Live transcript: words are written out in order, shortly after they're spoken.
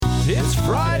It's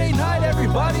Friday night,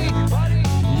 everybody.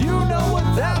 You know what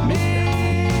that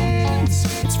means.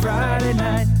 It's Friday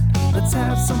night. Let's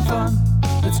have some fun.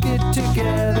 Let's get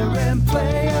together and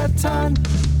play a ton.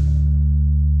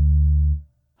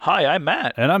 Hi, I'm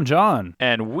Matt. And I'm John.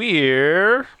 And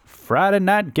we're Friday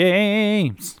Night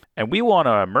Games. And we want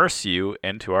to immerse you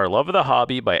into our love of the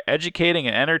hobby by educating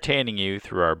and entertaining you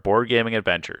through our board gaming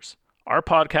adventures. Our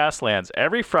podcast lands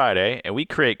every Friday, and we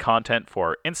create content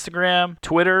for Instagram,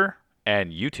 Twitter,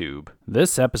 and YouTube.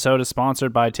 This episode is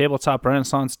sponsored by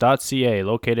TabletopRenaissance.ca,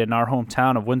 located in our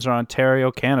hometown of Windsor,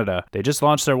 Ontario, Canada. They just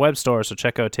launched their web store, so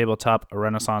check out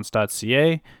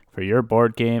TabletopRenaissance.ca for your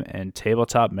board game and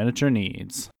tabletop miniature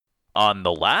needs. On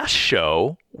the last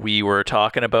show, we were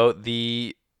talking about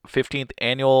the 15th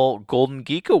Annual Golden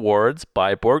Geek Awards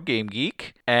by Board Game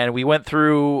Geek, and we went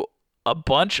through a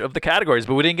bunch of the categories,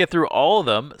 but we didn't get through all of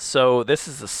them, so this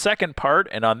is the second part,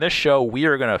 and on this show, we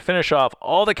are going to finish off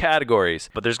all the categories,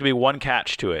 but there's going to be one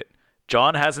catch to it.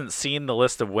 John hasn't seen the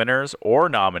list of winners or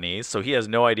nominees, so he has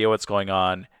no idea what's going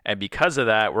on, and because of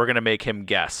that, we're going to make him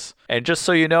guess. And just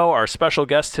so you know, our special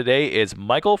guest today is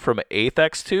Michael from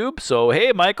AthexTube. So,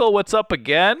 hey, Michael, what's up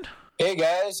again? Hey,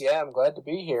 guys. Yeah, I'm glad to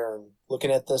be here and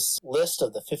looking at this list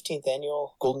of the 15th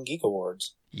Annual Golden Geek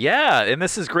Awards. Yeah, and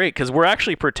this is great, because we're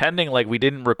actually pretending like we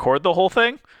didn't record the whole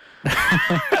thing.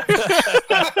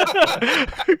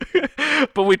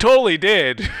 But we totally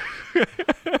did.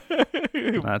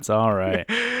 That's all right.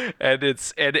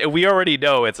 And we already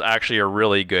know it's actually a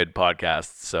really good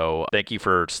podcast. So thank you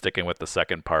for sticking with the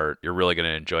second part. You're really going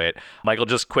to enjoy it. Michael,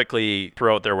 just quickly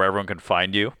throw out there where everyone can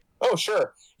find you. Oh,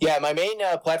 sure. Yeah, my main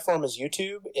platform is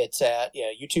YouTube. It's at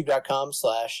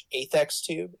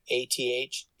youtube.com/AthexTube,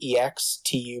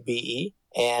 AthexTube.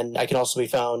 And I can also be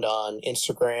found on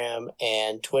Instagram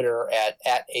and Twitter at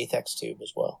AthexTube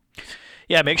as well.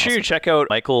 Yeah, make sure you check out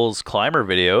Michael's climber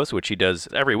videos, which he does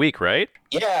every week, right?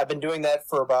 Yeah, I've been doing that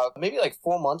for about maybe like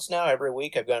 4 months now. Every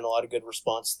week I've gotten a lot of good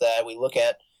response to that. We look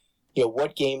at,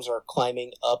 what games are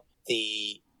climbing up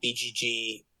the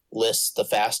BGG list the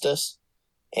fastest.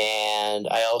 And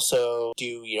I also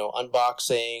do,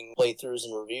 unboxing, playthroughs,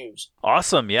 and reviews.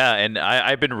 Awesome, yeah. And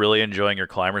I've been really enjoying your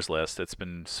climbers list. It's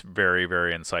been very,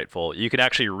 very insightful. You can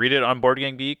actually read it on Board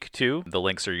Game Geek, too. The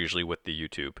links are usually with the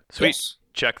YouTube. Sweet. Yes.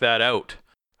 Check that out.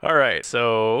 All right,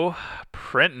 so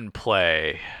print and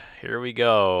play. Here we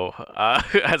go.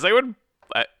 Has anyone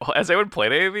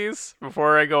played any of these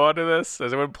before I go on to this?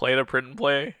 Has anyone played a print and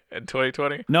play in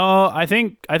 2020? No, I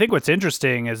think what's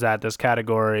interesting is that this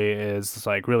category is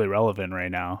like really relevant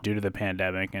right now due to the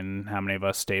pandemic and how many of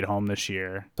us stayed home this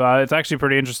year. So it's actually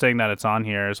pretty interesting that it's on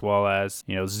here, as well as,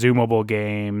 Zoomable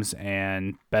games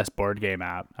and best board game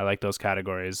app. I like those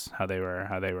categories, how they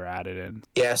were added in.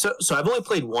 Yeah, so I've only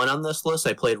played one on this list.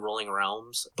 I played Rolling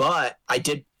Realms, but I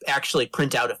did actually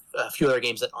print out a few other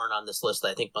games that aren't on this list that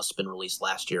I think must have been released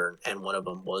last year, and one of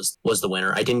them was the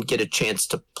winner. I didn't get a chance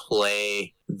to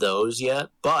play those yet,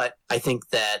 but I think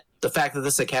that the fact that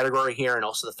this is a category here, and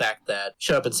also the fact that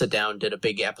Shut Up and Sit Down did a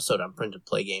big episode on print and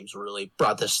play games, really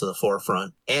brought this to the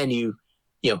forefront. And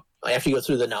after you go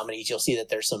through the nominees, you'll see that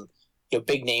there's some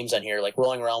big names on here, like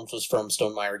Rolling Realms was from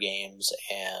Stonemaier Games,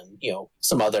 and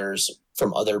some others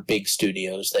from other big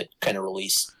studios that kind of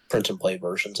release print and play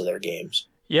versions of their games.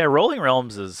 Yeah, Rolling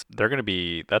Realms that's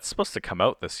supposed to come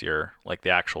out this year, like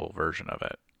the actual version of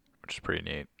it, which is pretty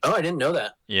neat. Oh, I didn't know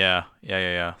that. Yeah.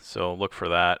 So look for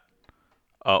that.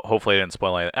 Oh, hopefully I didn't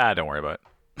spoil anything. Don't worry about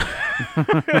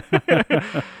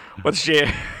it. What's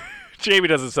Jamie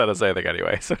doesn't send us anything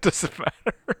anyway, so it doesn't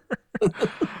matter.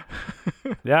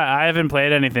 Yeah, I haven't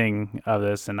played anything of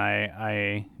this, and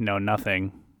I know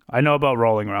nothing. I know about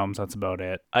Rolling Realms. That's about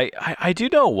it. I do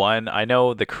know one. I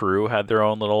know the Crew had their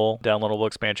own little downloadable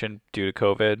expansion due to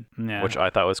COVID, which I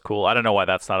thought was cool. I don't know why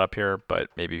that's not up here, but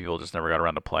maybe people just never got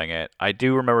around to playing it. I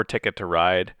do remember Ticket to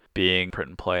Ride being print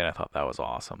and play, and I thought that was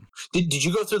awesome. Did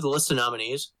you go through the list of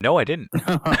nominees? No, I didn't.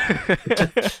 There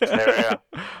we go.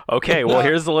 Okay, well,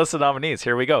 here's the list of nominees.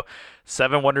 Here we go.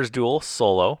 Seven Wonders Duel,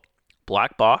 Solo,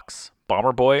 Black Box,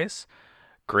 Bomber Boys,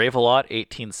 Gravelot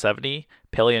 1870,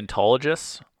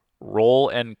 Paleontologists, Roll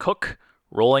and Cook,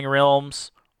 Rolling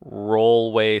Realms,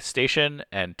 Rollway Station,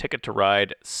 and Ticket to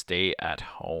Ride, Stay at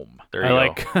Home. There you go. I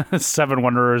like Seven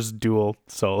Wonders Duel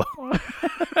Solo.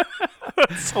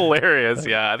 That's hilarious.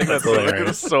 Yeah, I think that's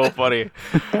hilarious. So funny.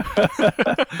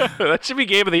 That should be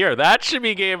game of the year.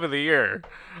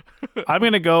 I'm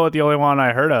going to go with the only one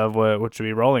I heard of, which would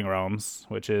be Rolling Realms,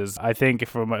 which is, I think,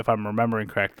 if I'm remembering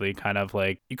correctly, kind of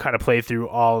like you kind of play through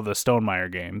all of the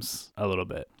Stonemaier games a little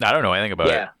bit. I don't know anything about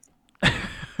it.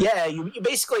 Yeah, you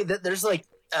basically, there's like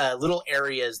little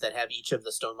areas that have each of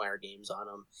the Stonemaier games on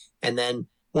them. And then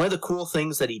one of the cool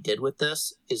things that he did with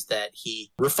this is that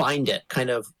he refined it kind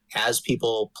of as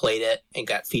people played it and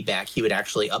got feedback. He would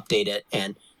actually update it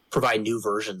and provide new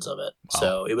versions of it. Wow.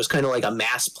 So it was kind of like a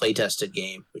mass play-tested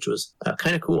game, which was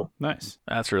kind of cool. Nice.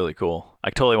 That's really cool. I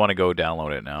totally want to go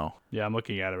download it now. Yeah, I'm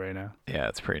looking at it right now. Yeah,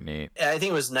 it's pretty neat. And I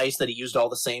think it was nice that he used all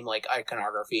the same like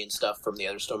iconography and stuff from the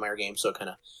other Stonemaier games, so it kind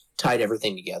of tied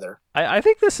everything together. I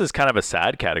think this is kind of a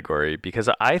sad category because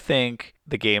I think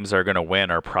the games that are going to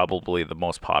win are probably the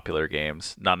most popular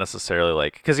games, not necessarily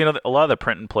like, because a lot of the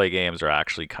print and play games are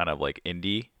actually kind of like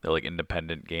indie. They're like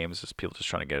independent games, just people just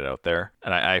trying to get it out there.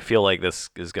 And I feel like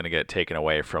this is going to get taken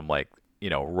away from like,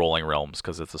 Rolling Realms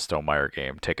because it's a Stonemaier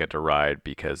game, Ticket to Ride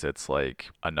because it's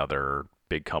like another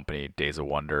big company, Days of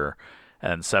Wonder,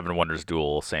 and Seven Wonders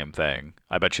Duel, same thing.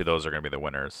 I bet you those are going to be the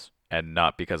winners. And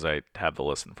not because I have the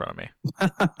list in front of me.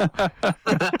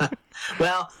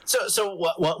 Well, so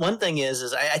what one thing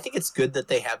is I think it's good that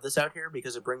they have this out here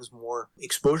because it brings more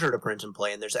exposure to print and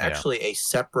play. And there's actually a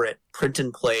separate print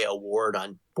and play award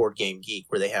on Board Game Geek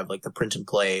where they have like the print and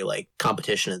play like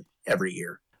competition every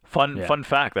year. Fun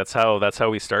fact. That's how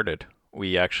we started.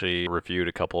 We actually reviewed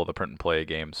a couple of the print and play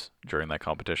games during that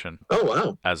competition. Oh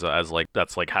wow! As like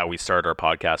that's like how we started our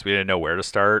podcast. We didn't know where to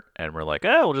start, and we're like,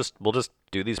 we'll just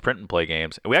do these print and play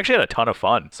games. And we actually had a ton of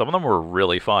fun. Some of them were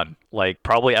really fun. Like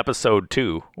probably episode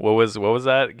 2. What was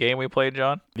that game we played,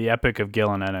 John? The Epic of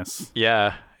Gil and Ennis.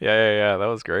 Yeah. That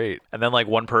was great. And then like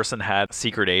one person had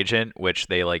Secret Agent, which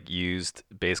they like used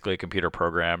basically a computer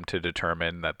program to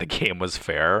determine that the game was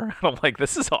fair. And I'm like,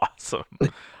 this is awesome.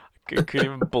 I couldn't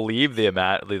even believe the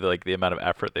amount of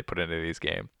effort they put into these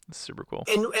games. It's super cool.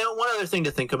 And one other thing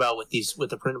to think about with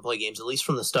the print and play games, at least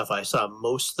from the stuff I saw,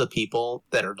 most of the people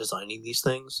that are designing these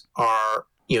things are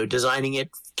designing it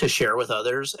to share with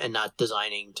others and not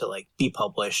designing to like be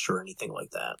published or anything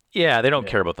like that. Yeah, they don't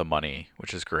care about the money,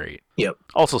 which is great. Yep.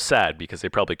 Also sad because they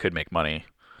probably could make money.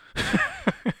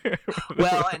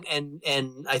 Well,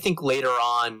 and I think later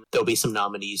on there'll be some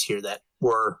nominees here that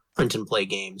were print and play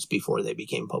games before they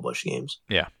became published games.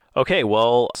 Yeah. Okay,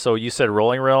 well, so you said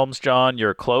Rolling Realms, John.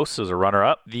 You're close as a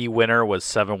runner-up. The winner was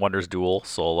Seven Wonders Duel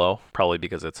solo, probably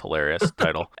because it's a hilarious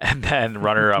title. And then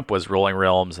runner-up was Rolling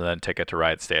Realms, and then Ticket to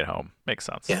Ride, Stay at Home. Makes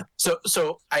sense. Yeah.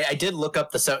 So I did look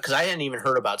up because I hadn't even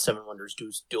heard about Seven Wonders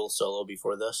Duel solo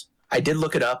before this. I did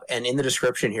look it up, and in the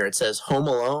description here it says Home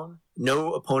Alone,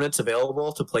 no opponents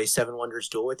available to play Seven Wonders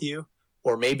Duel with you,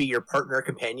 or maybe your partner or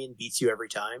companion beats you every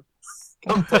time.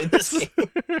 Come play this game.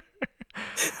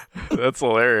 That's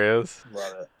hilarious.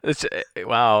 Love it.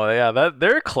 Wow, yeah,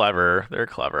 they're clever. They're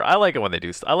clever. I like it when they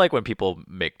do. I like when people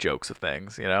make jokes of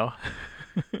things. I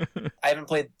haven't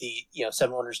played the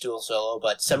Seven Wonders Duel solo,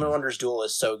 but Seven Wonders Duel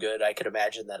is so good. I could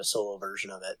imagine that a solo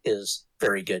version of it is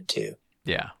very good too.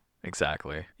 Yeah,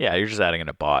 exactly. Yeah, you're just adding in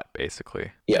a bot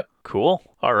basically. Yep. Cool.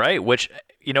 All right, which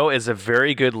is a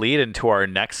very good lead into our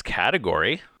next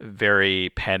category.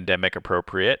 Very pandemic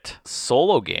appropriate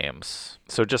solo games.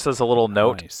 So just as a little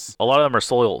note, Nice. a lot of them are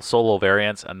solo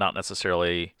variants and not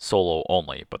necessarily solo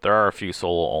only, but there are a few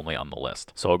solo only on the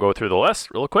list. So I'll go through the list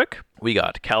real quick. We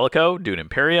got Calico, Dune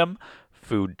Imperium,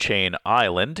 Food Chain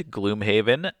Island,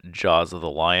 Gloomhaven, Jaws of the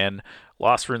Lion,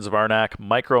 Lost Ruins of Arnak,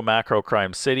 Micro Macro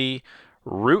Crime City,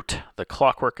 Root, the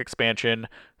Clockwork expansion,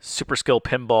 Super Skill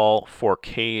Pinball,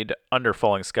 Forcade, Under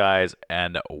Falling Skies,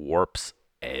 and Warp's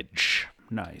Edge.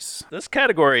 Nice. This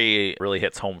category really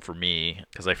hits home for me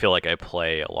because I feel like I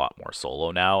play a lot more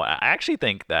solo now. I actually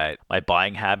think that my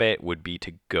buying habit would be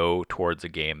to go towards a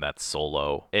game that's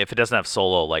solo. If it doesn't have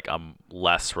solo, like I'm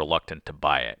less reluctant to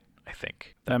buy it, I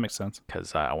think, That makes sense.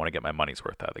 because I want to get my money's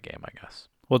worth out of the game, I guess.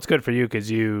 Well, it's good for you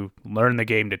because you learn the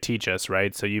game to teach us,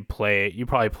 right? So you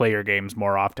probably play your games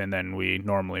more often than we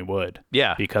normally would.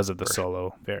 Yeah, Because of the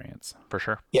solo variants. for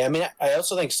sure. Yeah, I mean, I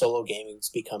also think solo gaming is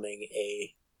becoming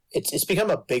it's become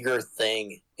a bigger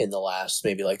thing in the last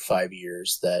maybe like 5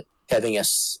 years, that having a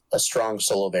strong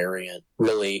solo variant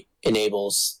really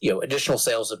enables additional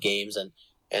sales of games,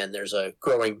 and there's a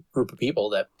growing group of people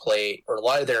that play, or a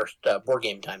lot of their board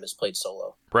game time is played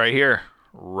solo. Right here.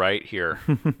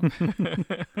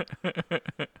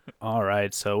 All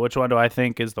right, so which one do I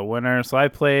think is the winner? So I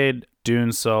played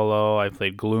Dune solo. I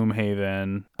played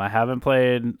Gloomhaven. I haven't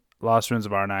played Lost Ruins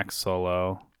of Arnak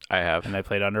solo. I have. And I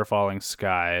played Under Falling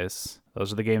Skies.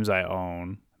 Those are the games I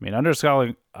own. I mean, Under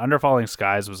Falling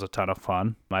Skies was a ton of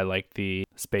fun. I like the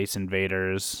Space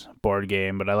Invaders board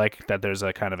game, but I like that there's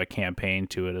a kind of a campaign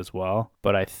to it as well.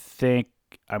 But I think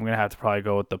I'm going to have to probably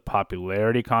go with the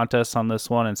popularity contest on this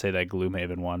one and say that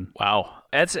Gloomhaven won. Wow.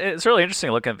 It's really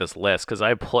interesting looking at this list because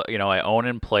I own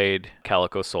and played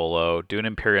Calico solo. Dune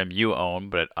Imperium you own,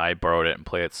 but I borrowed it and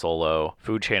played it solo.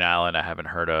 Food Chain Island I haven't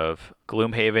heard of.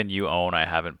 Gloomhaven you own, I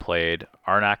haven't played.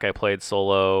 Arnak I played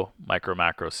solo. Micro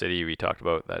Macro City we talked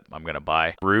about that I'm gonna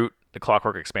buy. Root, the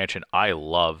Clockwork expansion, I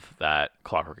love that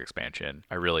Clockwork expansion.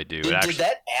 I really do. Did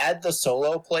that add the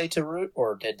solo play to Root,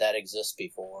 or did that exist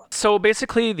before? So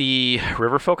basically, the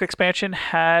Riverfolk expansion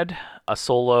had a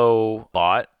solo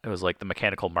bot. It was like the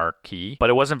mechanical marquee, but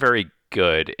it wasn't very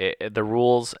good. The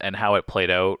rules and how it played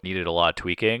out needed a lot of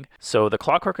tweaking. So the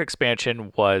Clockwork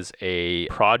expansion was a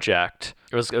project.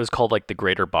 It was called like the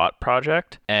Greater Bot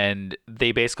Project, and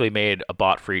they basically made a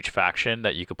bot for each faction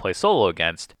that you could play solo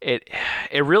against. It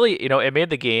really, it made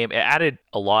the game, it added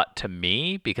a lot to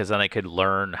me because then I could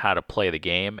learn how to play the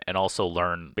game and also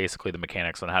learn basically the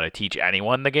mechanics on how to teach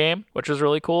anyone the game, which was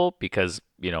really cool because,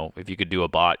 if you could do a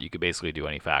bot, you could basically do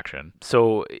any faction.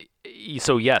 So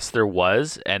yes, there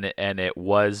was, and it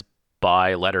was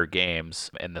by Letter Games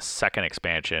in the second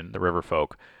expansion, the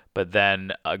Riverfolk. But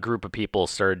then a group of people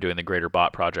started doing the Greater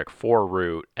Bot Project for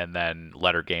Root, and then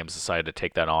Letter Games decided to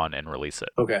take that on and release it.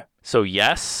 Okay. So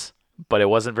yes, but it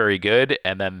wasn't very good.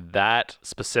 And then that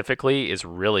specifically is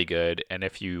really good. And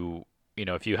if you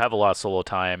have a lot of solo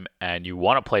time and you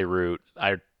want to play Root,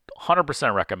 I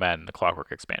 100% recommend the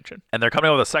Clockwork expansion. And they're coming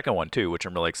out with a second one too, which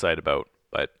I'm really excited about.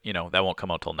 But, that won't come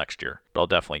out till next year. But I'll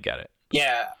definitely get it.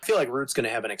 Yeah, I feel like Root's going to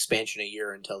have an expansion a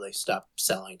year until they stop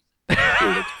selling.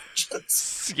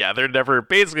 Yeah, they're never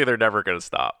going to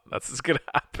stop. That's what's going to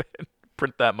happen.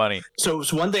 Print that money. So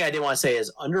one thing I did want to say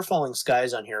is Under Falling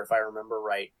Skies on here, if I remember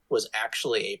right, was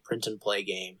actually a print and play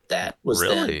game that was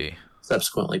then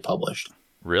subsequently published.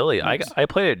 Really? Nice. I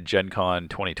played it Gen Con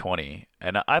 2020,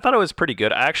 and I thought it was pretty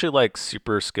good. I actually like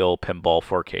Super Skill Pinball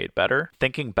 4K better.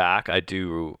 Thinking back, I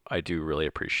do really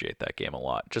appreciate that game a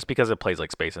lot, just because it plays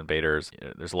like Space Invaders.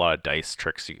 There's a lot of dice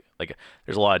tricks.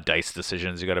 There's a lot of dice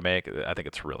decisions you got to make. I think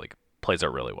it's really plays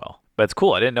out really well. But it's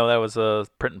cool. I didn't know that was a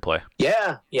print and play.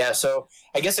 Yeah. So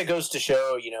I guess it goes to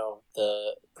show,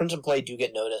 the print and play do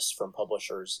get noticed from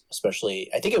publishers, especially.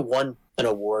 I think it won an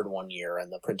award one year in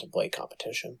the print and play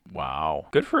competition. Wow.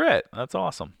 Good for it. That's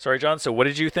awesome. Sorry, John. So what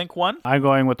did you think won? I'm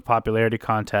going with the popularity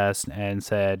contest and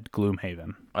said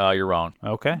Gloomhaven. You're wrong.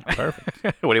 Okay,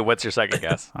 perfect. What's your second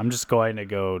guess? I'm just going to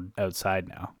go outside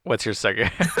now. What's your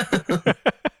second?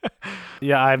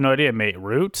 Yeah, I have no idea, mate.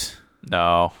 Root?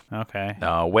 No. Okay.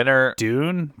 No. Winner.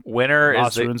 Dune? Winner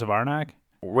Lost is Ruins of Arnak?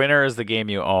 Winner is the game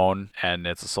you own, and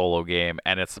it's a solo game,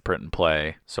 and it's the print and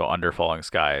play. So Under Falling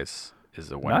Skies is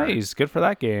the winner. Nice. Good for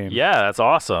that game. Yeah, that's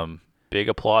awesome. Big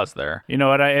applause there. You know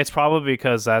what? It's probably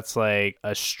because that's like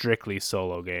a strictly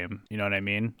solo game. You know what I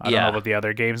mean? I don't know about the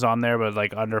other games on there, but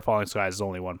like Under Falling Skies is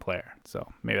only one player. So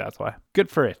maybe that's why. Good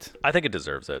for it. I think it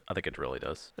deserves it. I think it really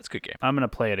does. It's a good game. I'm going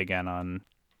to play it again on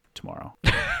tomorrow.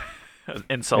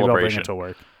 In celebration. Maybe I'll bring it to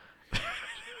work.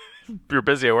 You're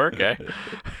busy at work, eh?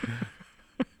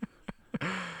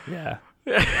 Yeah.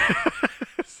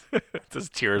 Does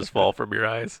tears fall from your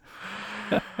eyes?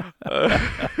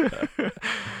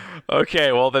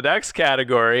 Okay, well, the next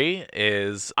category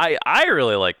is... I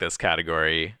really like this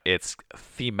category. It's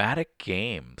thematic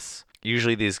games.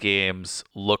 Usually these games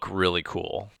look really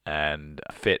cool and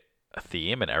fit a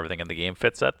theme, and everything in the game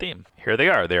fits that theme. Here they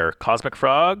are. They're Cosmic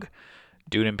Frog,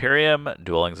 Dune Imperium,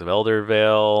 Dwellings of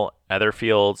Eldervale,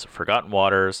 Etherfields, Forgotten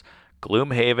Waters,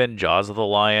 Gloomhaven, Jaws of the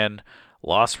Lion,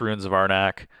 Lost Ruins of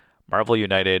Arnak, Marvel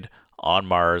United, On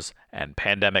Mars, and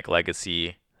Pandemic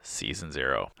Legacy Season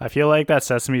 0. I feel like that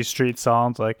Sesame Street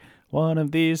song's like, one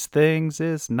of these things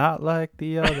is not like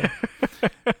the other.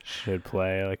 Should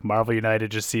play. Like Marvel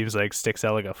United just seems like sticks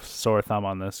out like a sore thumb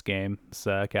on this game, this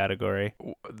category.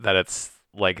 That it's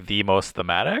like the most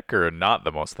thematic or not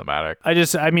the most thematic?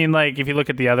 I mean, like if you look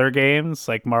at the other games,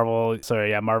 like Marvel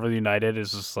United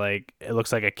is just like, it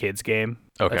looks like a kid's game.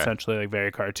 Okay. Essentially like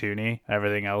very cartoony.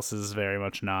 Everything else is very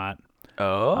much not.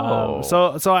 Oh.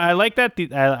 So I like that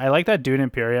I like that Dune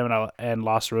Imperium and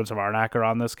Lost Ruins of Arnak are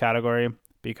on this category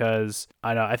because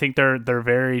I think they're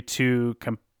very two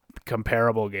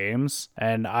comparable games,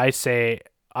 and I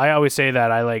always say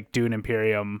that I like Dune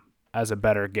Imperium as a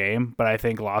better game, but I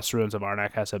think Lost Ruins of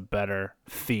Arnak has a better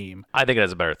theme. I think it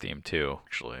has a better theme too,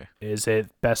 actually. Is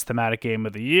it best thematic game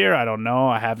of the year? I don't know.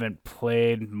 I haven't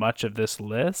played much of this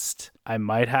list. I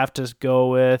might have to go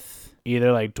with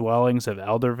either like Dwellings of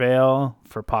Eldervale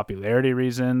for popularity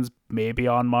reasons, maybe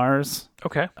On Mars.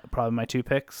 Okay. Probably my two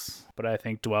picks, but I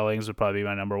think Dwellings would probably be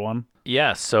my number one.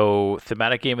 Yeah, so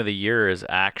thematic game of the year is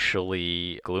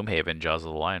actually Gloomhaven, Jaws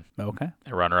of the Lion. Okay.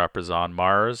 Runner-up is On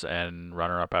Mars, and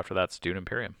runner-up after that's Dune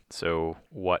Imperium. So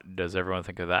what does everyone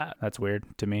think of that? That's weird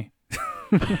to me.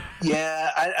 Yeah,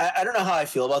 I don't know how I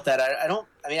feel about that.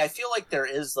 I mean, I feel like there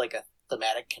is like a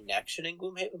thematic connection in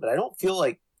Gloomhaven, but I don't feel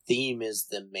like theme is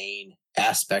the main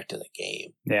aspect of the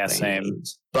game. Yeah, same.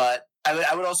 But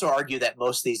I would also argue that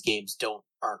most of these games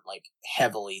aren't like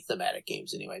heavily thematic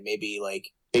games anyway. Maybe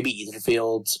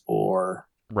Etherfields or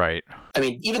Right. I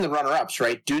mean, even the runner-ups,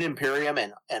 right? Dune Imperium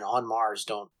and On Mars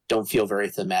don't feel very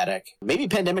thematic. Maybe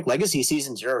Pandemic Legacy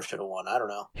Season 0 should have won. I don't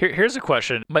know. Here's a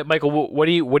question, Michael. What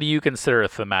do you consider a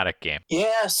thematic game?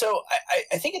 Yeah, so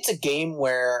I think it's a game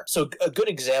where... So a good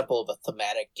example of a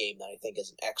thematic game that I think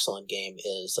is an excellent game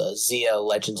is Zia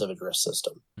Legends of a Drift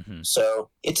System. Mm-hmm. So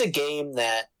it's a game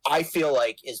that I feel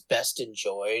like is best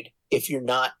enjoyed if you're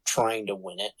not trying to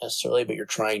win it necessarily, but you're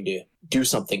trying to do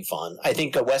something fun. I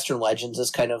think Western Legends is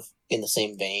kind of in the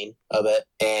same vein of it.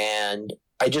 And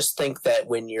I just think that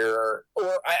when you're...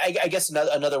 Or I guess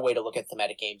another way to look at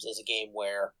thematic games is a game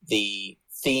where the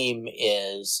theme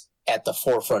is at the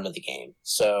forefront of the game.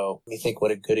 So I think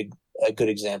what a good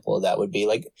example of that would be.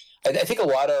 Like, I think a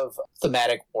lot of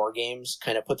thematic war games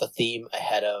kind of put the theme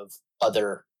ahead of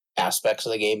other aspects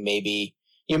of the game. Maybe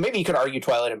you could argue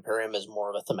Twilight Imperium is more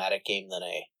of a thematic game than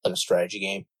a strategy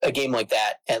game. A game like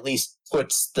that at least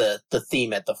puts the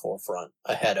theme at the forefront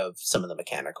ahead of some of the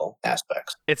mechanical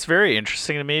aspects. It's very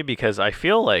interesting to me because I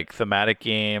feel like thematic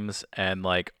games and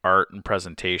like art and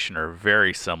presentation are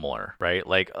very similar, right?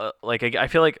 I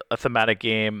feel like a thematic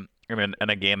game and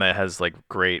a game that has like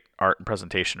great art and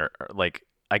presentation are like,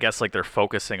 I guess like they're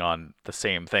focusing on the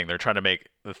same thing. They're trying to make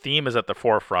the theme is at the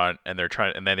forefront, and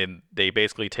they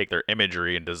basically take their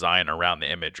imagery and design around the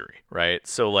imagery, right?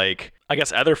 So like, I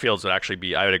guess Etherfields would actually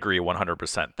be, I would agree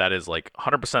 100%. That is like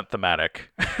 100% thematic,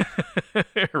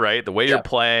 right? The way you're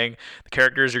playing, the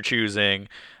characters you're choosing,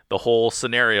 the whole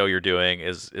scenario you're doing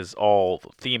is all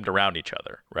themed around each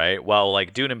other, right? While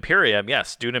like Dune Imperium,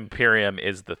 yes, Dune Imperium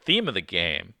is the theme of the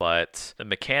game, but the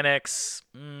mechanics,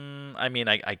 I mean,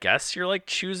 I guess you're like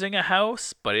choosing a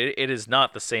house, but it is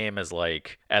not the same as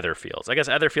like Etherfields. I guess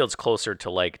Etherfields closer to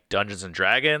like Dungeons and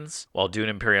Dragons, while Dune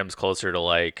Imperium's closer to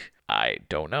like, I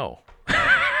don't know.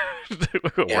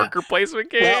 Worker placement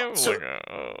game? Well, so,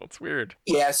 it's weird.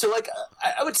 Yeah, so like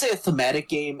I would say a thematic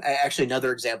game. Actually,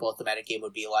 another example of thematic game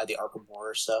would be a lot of the Arkham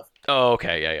Horror stuff. Oh,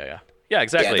 okay, yeah. Yeah,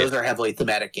 exactly. Yeah, those are heavily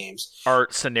thematic games.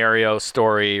 Art, scenario,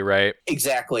 story, right?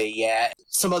 Exactly, yeah.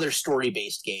 Some other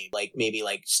story-based game, like maybe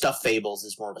like Stuffed Fables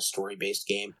is more of a story-based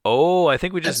game. Oh, I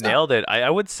think we just nailed it. I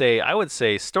would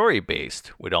say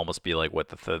story-based would almost be like what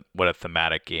what a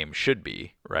thematic game should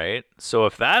be, right? So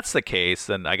if that's the case,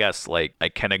 then I guess like I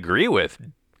can agree with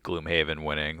Gloomhaven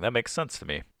winning. That makes sense to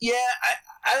me. Yeah,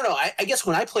 I don't know. I guess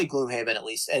when I play Gloomhaven, at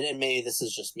least, and maybe this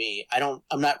is just me, I'm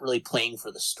not really playing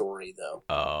for the story, though.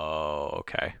 Oh,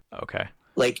 okay.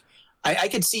 Like, I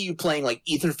could see you playing, like,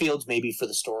 Etherfields maybe for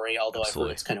the story, although Absolutely. I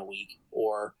feel it's kind of weak.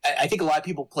 Or, I think a lot of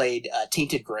people played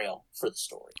Tainted Grail for the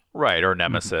story. Right, or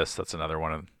Nemesis. That's another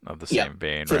one of the same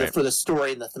vein, right? For the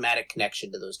story and the thematic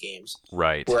connection to those games.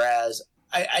 Right. Whereas...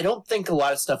 I don't think a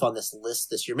lot of stuff on this list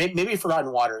this year. Maybe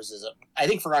Forgotten Waters I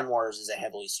think Forgotten Waters is a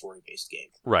heavily story-based game.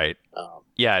 Right.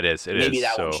 Yeah, it is. Maybe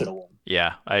that one should have won.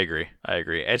 Yeah, I agree.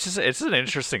 It's an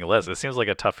interesting list. It seems like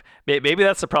a tough. Maybe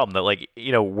that's the problem that like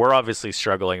we're obviously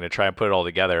struggling to try and put it all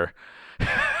together.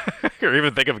 Or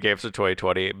even think of games for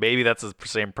 2020. Maybe that's the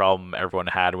same problem everyone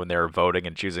had when they were voting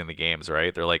and choosing the games,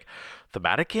 right? They're like,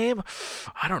 thematic game?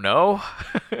 I don't know.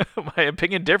 My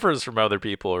opinion differs from other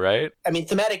people, right? I mean,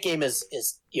 thematic game is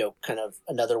kind of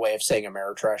another way of saying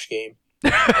Ameritrash game,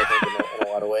 I think, in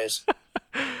a lot of ways.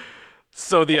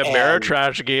 So the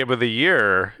Ameritrash game of the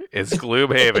year is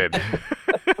Gloomhaven.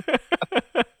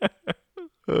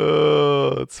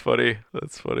 Oh, that's funny.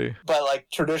 But like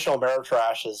traditional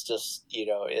Ameritrash is just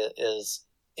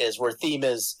is where theme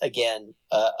is again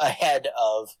ahead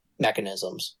of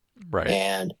mechanisms. Right.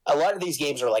 And a lot of these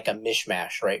games are like a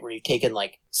mishmash, right? Where you've taken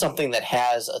like something that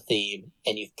has a theme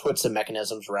and you've put some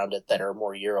mechanisms around it that are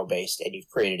more Euro based, and you've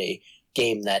created a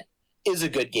game that is a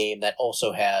good game that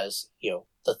also has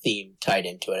the theme tied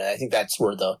into it. And I think that's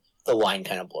where the line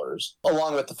kind of blurs,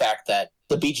 along with the fact that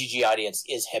the BGG audience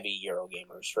is heavy Euro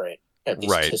gamers, right? At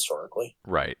least historically.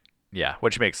 Right. Yeah,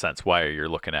 which makes sense why you're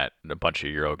looking at a bunch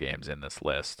of Euro games in this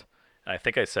list. I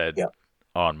think I said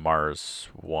On Mars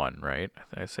one, right?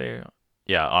 I say,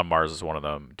 On Mars is one of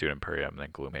them, Dune Imperium, and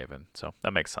then Gloomhaven. So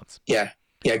that makes sense. Yeah.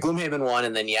 Yeah, Gloomhaven won,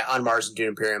 and then On Mars and Dune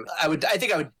Imperium. I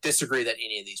think I would disagree that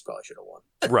any of these probably should have won.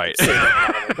 Right. Say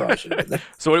that none of them probably should have been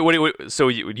there. So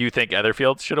you think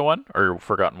Etherfield should have won, or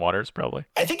Forgotten Waters probably?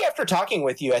 I think after talking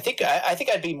with you, I think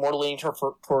I'd be more leaning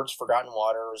towards Forgotten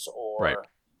Waters or. Right.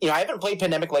 I haven't played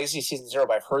Pandemic Legacy Season 0,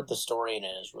 but I've heard the story and it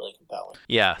is really compelling.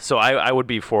 Yeah, so I would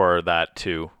be for that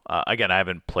too. Again, I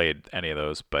haven't played any of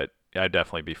those, but I'd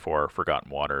definitely be for Forgotten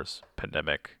Waters,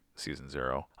 Pandemic Season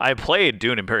 0. I played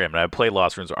Dune Imperium and I played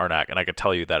Lost Ruins of Arnak, and I could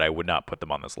tell you that I would not put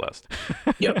them on this list.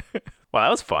 Yep. Well, that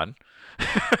was fun.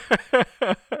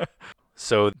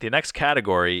 So the next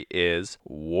category is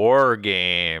war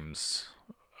games.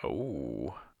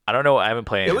 Oh, I don't know. I haven't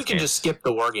played any Yeah, of we these can games. just skip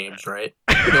the war games, right?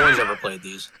 No one's ever played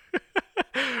these.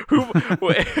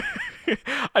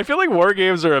 I feel like war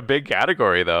games are a big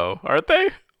category, though, aren't they?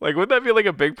 Like, wouldn't that be like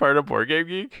a big part of Board Game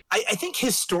Geek? I think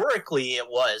historically it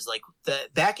was like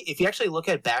if you actually look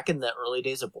at back in the early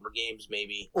days of board games,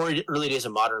 maybe, or early days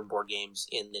of modern board games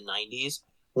in the 90s,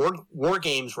 war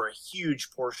games were a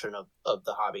huge portion of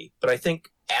the hobby. But I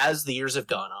think as the years have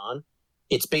gone on,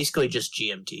 it's basically just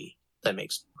GMT that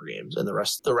makes board games, and the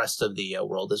rest of the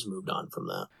world has moved on from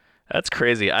that. That's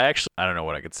crazy. I don't know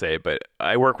what I could say, but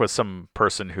I work with some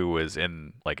person who was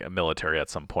in like a military at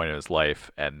some point in his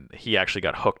life, and he actually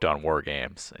got hooked on war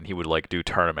games, and he would like do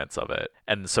tournaments of it.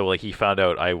 And so like he found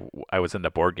out I was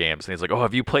into board games, and he's like, "Oh,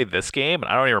 have you played this game?"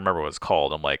 And I don't even remember what it's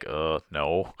called. I'm like,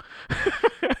 no."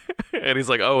 And he's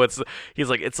like, "Oh, it's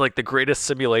like the greatest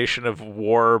simulation of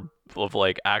war, of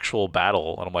like actual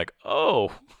battle." And I'm like,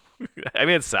 "Oh." I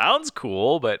mean, it sounds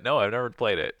cool, but no, I've never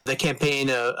played it. The campaign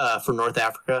for North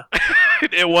Africa.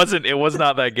 It was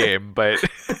not that game, but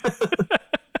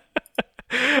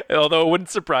although it wouldn't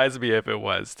surprise me if it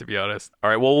was, to be honest. All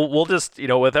right, well, we'll just,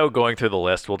 without going through the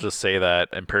list, we'll just say that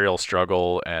Imperial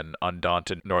Struggle and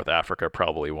Undaunted North Africa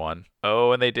probably won.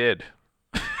 Oh, and they did.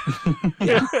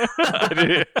 Yeah.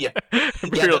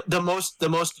 The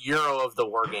most Euro of the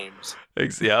war games.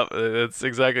 Yeah, it's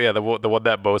exactly the one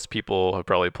that most people have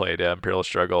probably played. Yeah, Imperial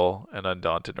Struggle and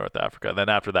Undaunted North Africa. And then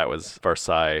after that was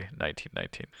Versailles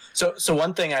 1919. So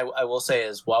one thing I will say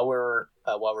is while we're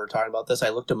talking about this, I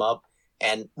looked them up,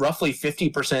 and roughly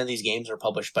 50% of these games are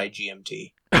published by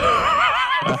GMT.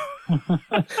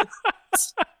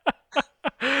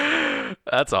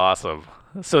 That's awesome.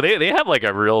 So they have like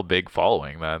a real big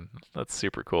following, man. That's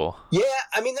super cool. Yeah,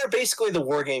 I mean, they're basically the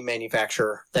war game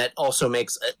manufacturer that also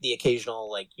makes the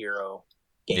occasional like Euro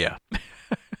game. Yeah.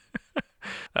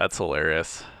 That's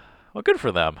hilarious. Well, good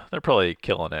for them. They're probably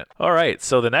killing it. All right,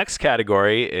 so the next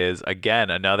category is, again,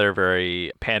 another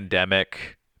very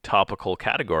pandemic topical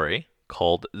category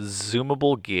called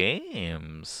Zoomable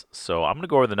Games. So I'm going to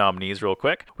go over the nominees real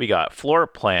quick. We got Floor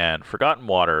Plan, Forgotten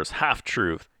Waters, Half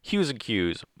Truth, Hues and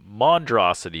Cues,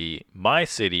 Monstrosity, My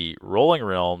City, Rolling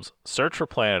Realms, Search for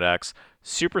Planet X,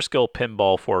 Super Skill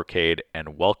Pinball 4K,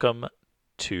 and Welcome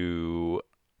to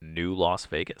New Las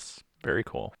Vegas. Very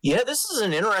cool. Yeah, this is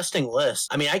an interesting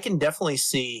list. I mean, I can definitely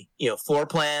see, Floor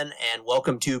Plan and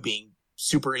Welcome to being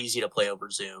super easy to play over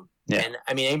Zoom. Yeah. And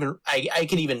I mean, I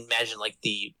can even imagine like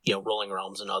the, Rolling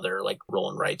Realms and other like Roll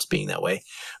and Rights being that way.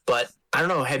 But I don't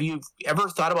know, have you ever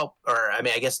thought about, or I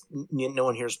mean, I guess no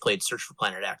one here has played Search for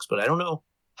Planet X, but I don't know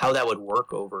how that would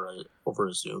work over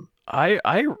a Zoom. I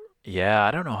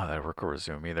don't know how that would work over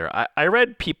Zoom either. I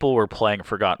read people were playing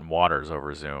Forgotten Waters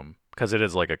over Zoom because it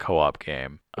is like a co-op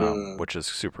game, which is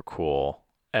super cool.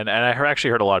 And I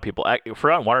actually heard a lot of people.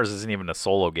 Forgotten Waters isn't even a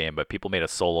solo game, but people made a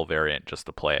solo variant just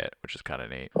to play it, which is kind of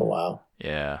neat. Oh wow!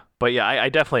 Yeah, but yeah, I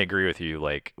definitely agree with you.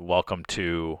 Like, Welcome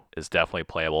to is definitely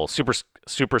playable. Super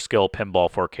Skill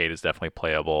Pinball 4K is definitely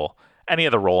playable. Any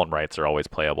of the Roll and Rights are always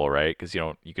playable, right? Because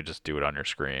you could just do it on your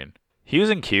screen. Hues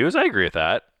and Cues, I agree with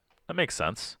that. That makes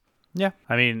sense. Yeah,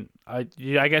 I mean, I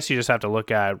guess you just have to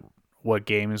look at what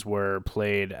games were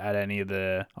played at any of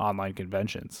the online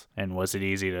conventions, and was it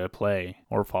easy to play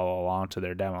or follow along to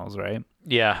their demos, right?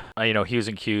 Yeah, Hues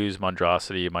and Cues,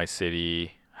 Monstrosity, My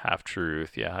City, Half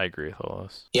Truth. Yeah, I agree with all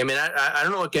those. Yeah, I mean, I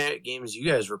don't know what games you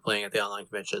guys were playing at the online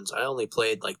conventions. I only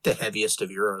played like the heaviest of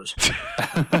Euros.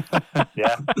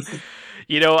 Yeah.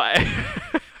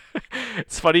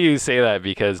 It's funny you say that,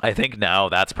 because I think now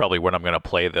that's probably when I'm going to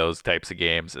play those types of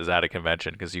games, is at a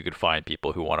convention, because you could find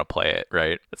people who want to play it,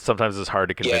 right? Sometimes it's hard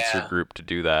to convince your group to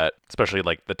do that, especially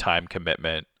like the time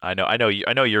commitment. I know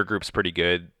your group's pretty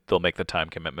good. They'll make the time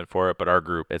commitment for it, but our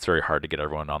group, it's very hard to get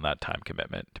everyone on that time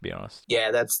commitment, to be honest.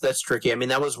 Yeah, that's tricky. I mean,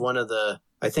 that was one of the,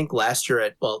 I think last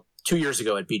year 2 years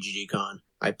ago at BGG Con,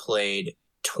 I played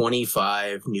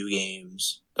 25 new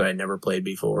games that I never played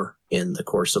before in the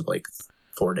course of like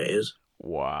 4 days.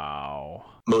 Wow.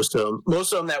 Most of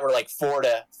them that were like 4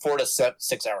 to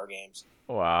 6 hour games.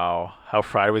 Wow. How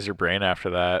fried was your brain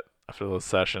after that? After those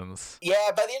sessions?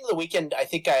 Yeah, by the end of the weekend, I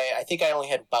think I only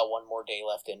had about one more day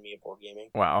left in me of board gaming.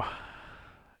 Wow.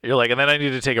 You're like, and then I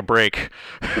need to take a break.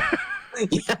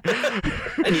 Yeah.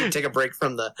 I need to take a break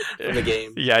from the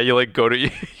game. Yeah, you like go to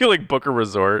you like book a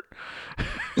resort.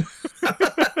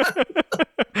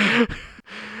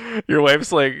 Your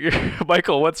wife's like,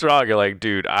 Michael, what's wrong? You're like,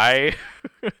 dude, I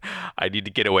need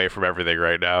to get away from everything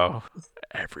right now.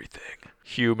 Everything.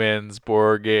 Humans,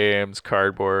 board games,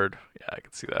 cardboard. Yeah, I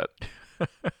can see that.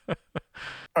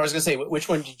 I was gonna say, which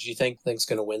one did you think's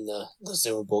gonna win the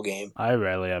Zoomable game? I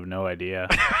really have no idea.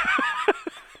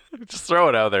 Just throw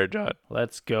it out there, John.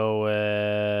 Let's go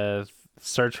with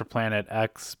Search for Planet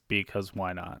X, because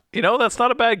why not? You know, that's not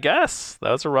a bad guess.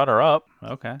 That was a runner-up.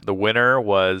 Okay. The winner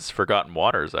was Forgotten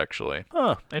Waters, actually.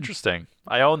 Huh, interesting.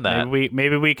 I own that.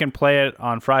 Maybe we can play it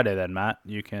on Friday then, Matt.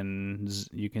 You can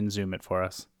Zoom it for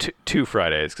us. Two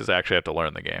Fridays, because I actually have to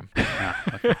learn the game.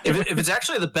 Okay. If it's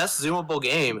actually the best Zoomable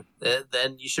game,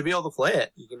 then you should be able to play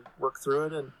it. You can work through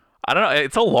it and. I don't know.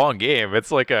 It's a long game.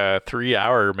 It's like a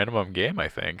 3-hour minimum game, I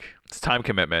think. It's time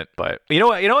commitment, but you know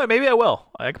what? Maybe I will.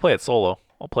 I can play it solo.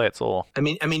 I'll play it solo. I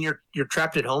mean, you're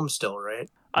trapped at home still, right?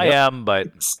 I am, but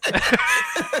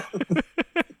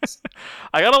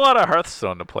I got a lot of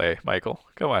Hearthstone to play, Michael.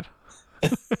 Come on.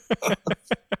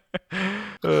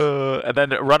 And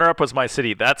then runner-up was My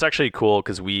City. That's actually cool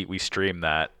because we stream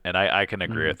that, and I can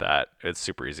agree with that. It's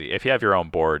super easy. If you have your own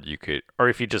board, you could, or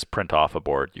if you just print off a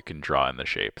board, you can draw in the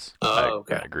shapes.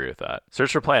 Okay. I agree with that.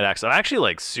 Search for Planet X. I'm actually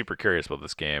like super curious about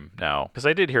this game now because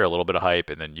I did hear a little bit of hype,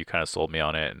 and then you kind of sold me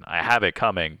on it, and I have it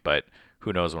coming, but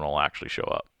who knows when it'll actually show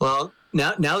up. Well,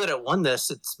 now that it won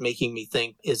this, it's making me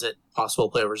think, is it possible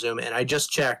to play over Zoom? And I just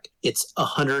checked. It's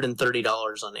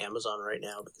 $130 on Amazon right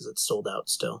now because it's sold out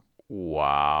still.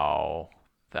 Wow.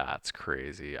 That's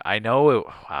crazy. I know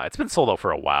it's been sold out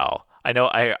for a while. I know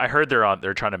I heard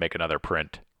they're trying to make another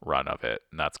print run of it,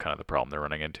 and that's kind of the problem they're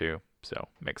running into. So,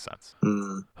 makes sense.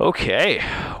 Okay.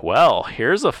 Well,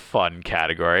 here's a fun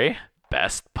category.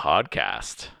 Best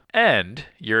Podcast. And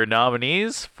your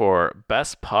nominees for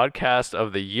Best Podcast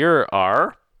of the Year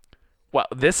are... Wow,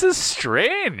 this is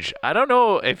strange. I don't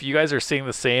know if you guys are seeing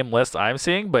the same list I'm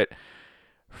seeing, but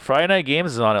Friday Night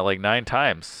Games is on it like 9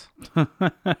 times.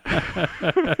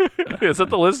 Is that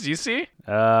the list you see?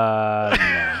 No.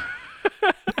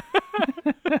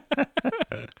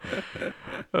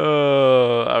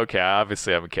 Okay.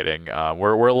 Obviously, I'm kidding.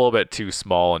 We're a little bit too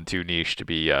small and too niche to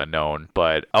be known,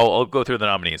 but I'll go through the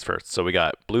nominees first. So we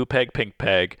got Blue Peg, Pink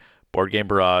Peg, Board Game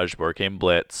Barrage, Board Game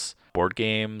Blitz, Board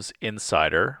Games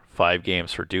Insider, 5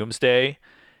 Games for Doomsday,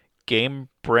 Game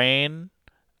Brain,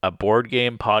 a board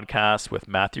game podcast with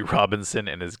Matthew Robinson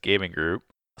and his gaming group,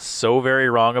 So Very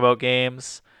Wrong About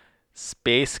Games,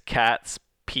 Space Cats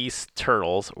Peace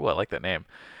Turtles. Oh, I like that name.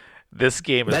 This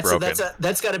game is broken.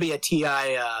 That's got to be a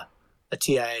TI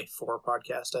 4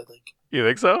 podcast, I think. You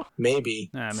think so? Maybe.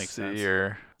 That makes sense.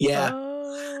 Yeah.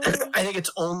 I think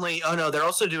it's only... Oh, no, they're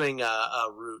also doing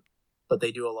Root, but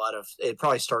they do a lot of... It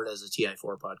probably started as a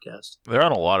TI4 podcast. They're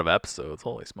on a lot of episodes.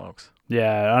 Holy smokes.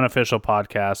 Yeah, unofficial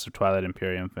podcast of Twilight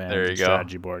Imperium fans. There you go.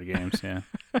 Strategy board games, yeah.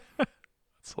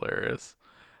 That's hilarious.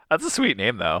 That's a sweet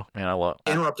name, though. Man, I love...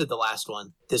 Interrupted the last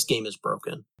one. This game is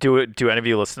broken. Do any of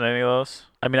you listen to any of those?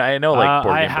 I mean, I know like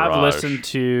Board I Game have Barrage. listened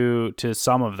to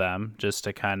some of them just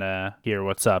to kind of hear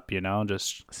what's up,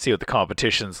 just see what the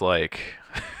competition's like.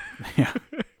 yeah.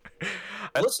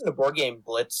 I listened to Board Game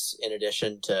Blitz in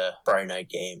addition to Friday Night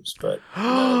Games, but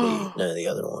none of the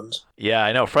other ones. Yeah,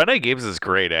 I know. Friday Night Games is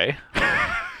great, eh?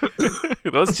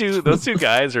 those two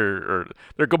guys are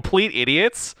they're complete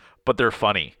idiots, but they're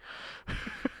funny.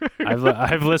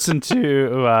 I've listened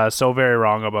to So Very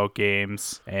Wrong About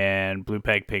Games and Blue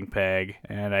Peg, Pink Peg,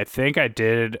 and I think I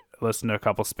did listen to a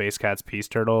couple Space Cats Peace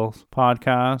Turtles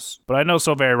podcasts, but I know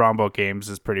So Very Wrong About Games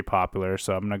is pretty popular,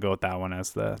 so I'm gonna go with that one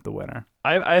as the winner.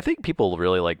 I think people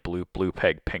really like Blue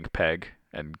Peg, Pink Peg,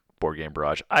 and Board Game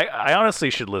Barrage. I honestly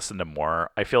should listen to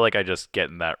more. I feel like I just get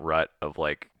in that rut of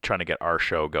like trying to get our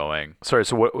show going. Sorry,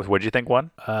 so what did you think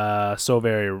won? So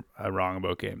Very Wrong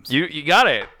About Games. You got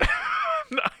it.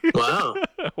 Wow.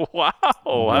 Wow.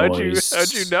 How'd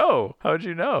you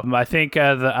know? I think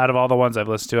out of all the ones I've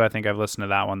listened to, I think I've listened to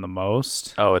that one the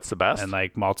most. Oh, it's the best? And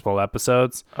like multiple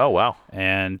episodes. Oh, wow.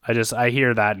 And I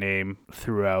hear that name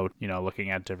throughout,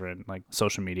 looking at different like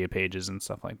social media pages and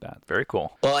stuff like that. Very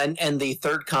cool. Well, and the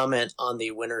third comment on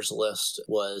the winners list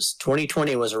was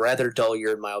 2020 was a rather dull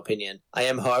year in my opinion. I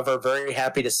am, however, very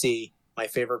happy to see my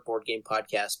favorite board game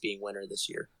podcast being winner this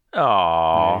year.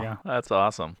 Oh, There you go. that's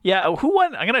awesome. Yeah, who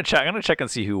won? I'm gonna check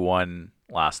and see who won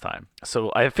last time.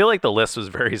 So I feel like the list was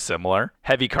very similar.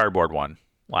 Heavy Cardboard won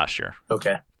last year.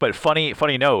 Okay. But funny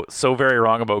note, So Very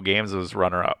Wrong About Games was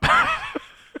runner up.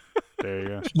 There you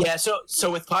go. Yeah, so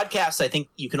with podcasts, I think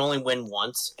you can only win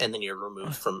once, and then you're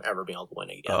removed from ever being able to win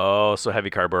again. Oh, so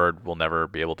Heavy Cardboard will never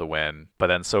be able to win, but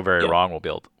then So Very Wrong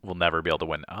will never be able to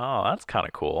win. Oh, that's kind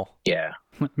of cool. Yeah.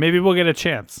 Maybe we'll get a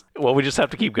chance. Well, we just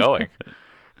have to keep going.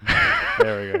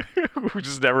 There we go. We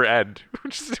just never end.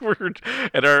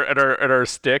 And our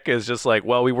stick is just like,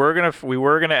 well, we were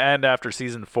gonna end after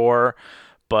season 4,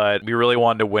 but we really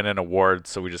wanted to win an award,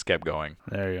 so we just kept going.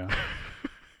 There you go.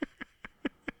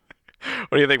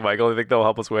 What do you think, Michael? Do you think they'll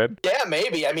help us win? Yeah,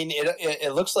 maybe. I mean,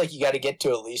 it looks like you got to get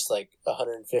to at least like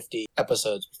 150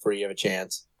 episodes before you have a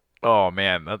chance. Oh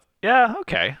man,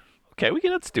 okay.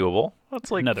 That's doable. That's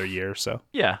like Another year or so.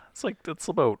 Yeah, that's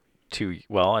about 2.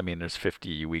 Well, I mean, there's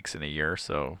 50 weeks in a year,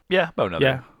 so yeah, about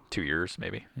another 2 years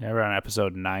maybe. Yeah, we're on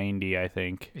episode 90, I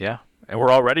think. Yeah, and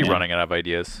we're already running out of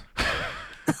ideas.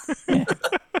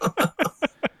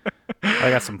 I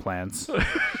got some plans.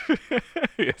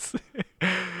 Yes.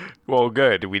 Well,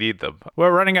 good. We need them.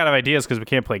 We're running out of ideas because we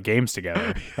can't play games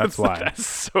together. That's why. That's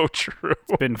so true.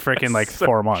 It's been freaking like so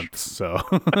 4 months, so.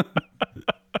 What?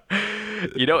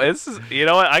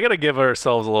 I gotta give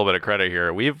ourselves a little bit of credit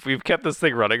here. We've kept this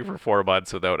thing running for 4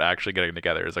 months without actually getting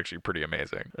together. It's actually pretty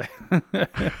amazing.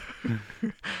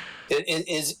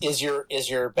 Is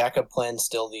your backup plan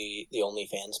still the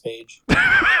OnlyFans page?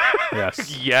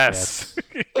 Yes. Yes.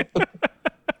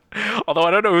 Although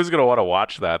I don't know who's gonna want to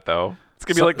watch that though. It's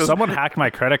gonna be like this. Someone hacked my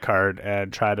credit card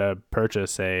and tried to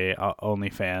purchase a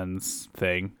OnlyFans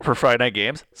thing for Friday Night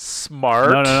Games.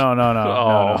 Smart.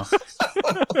 No.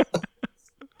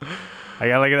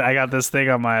 I got this thing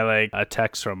on my a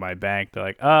text from my bank. They're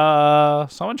like,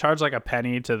 someone charged like a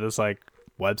penny to this like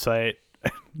website.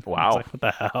 Wow. Like, what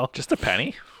the hell? Just a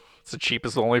penny? It's the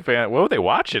cheapest OnlyFans. What were they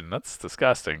watching? That's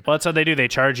disgusting. Well, that's what they do. They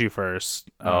charge you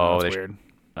first. That's weird.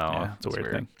 Oh, yeah, it's a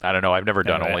weird thing. I don't know. I've never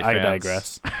done OnlyFans. I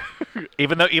digress.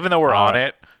 even though we're on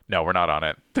it. No, we're not on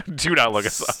it. Do not look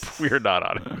us up. We're not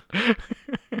on it.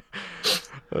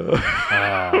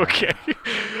 Okay.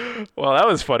 Well, that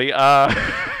was funny.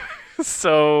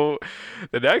 So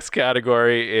the next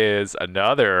category is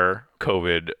another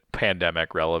COVID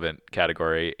pandemic relevant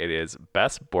category. It is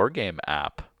best board game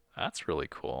app. That's really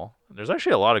cool. There's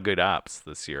actually a lot of good apps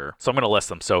this year. So I'm going to list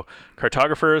them. So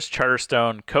Cartographers,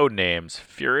 Charterstone, Codenames,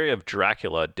 Fury of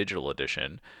Dracula Digital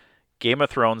Edition, Game of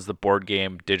Thrones, the board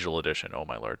game Digital Edition. Oh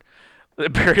my lord.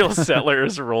 Imperial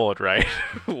Settlers, roll it right.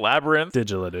 Labyrinth.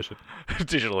 Digital Edition.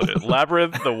 Digital Edition.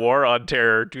 Labyrinth, The War on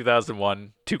Terror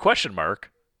 2001,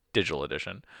 Digital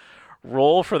Edition.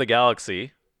 Roll for the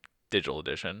Galaxy, Digital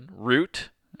Edition. Root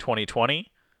 2020.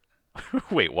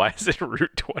 Wait, why is it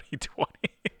Route 2020?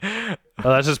 Well,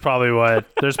 that's just probably what.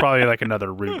 There's probably like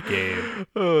another Root game.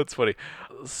 Oh, it's funny.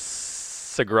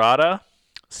 Sagrada,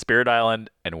 Spirit Island,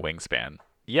 and Wingspan.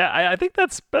 Yeah, I think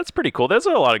that's pretty cool. There's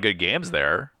a lot of good games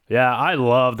there. Yeah, I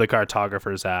love the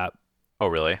Cartographers app. Oh,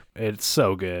 really? It's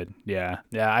so good. Yeah.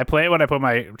 I play it when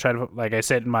I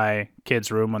sit in my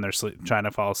kids' room when they're trying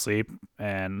to fall asleep,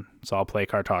 and so I'll play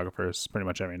Cartographers pretty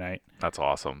much every night. That's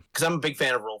awesome. Because I'm a big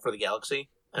fan of Roll for the Galaxy,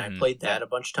 and I played that a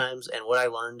bunch of times. And what I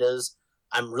learned is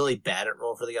I'm really bad at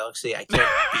Roll for the Galaxy. I can't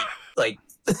beat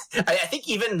I think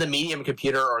even the medium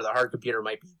computer or the hard computer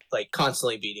might be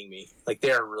constantly beating me.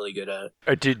 They are really good at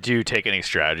it. Did you take any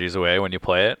strategies away when you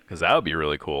play it? Because that would be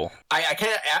really cool. I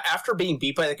kind of, after being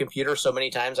beat by the computer so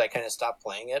many times, I kind of stopped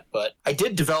playing it. But I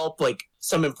did develop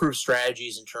some improved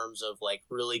strategies in terms of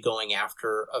really going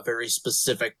after a very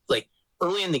specific,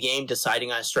 early in the game,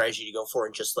 deciding on a strategy to go for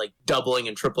and just doubling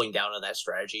and tripling down on that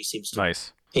strategy seems to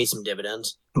nice. Pay some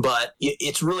dividends. But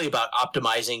it's really about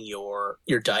optimizing your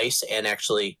dice and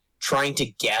actually trying to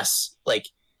guess.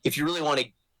 If you really want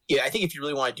to, I think if you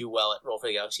really want to do well at Roll for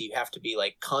the Galaxy, you have to be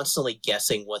constantly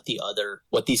guessing what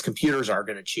these computers are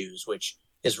going to choose, which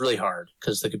is really hard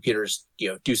because the computers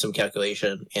do some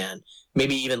calculation and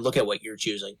maybe even look at what you're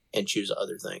choosing and choose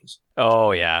other things.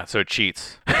 Oh yeah, so it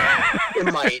cheats.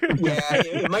 It might,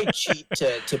 it might cheat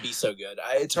to be so good.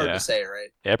 It's hard to say, right?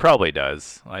 Yeah, it probably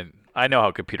does. I know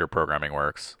how computer programming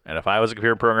works, and if I was a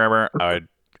computer programmer,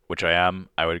 which I am,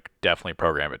 I would definitely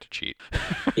program it to cheat.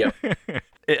 Yep.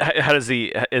 Is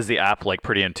the app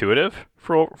pretty intuitive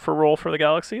for Roll for the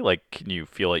Galaxy? Like, can you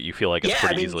feel like it's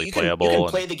pretty easily playable? You can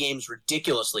play the games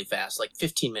ridiculously fast, like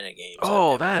 15-minute games.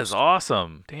 Oh, that is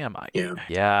awesome! Damn,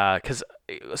 yeah, because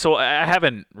so I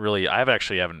haven't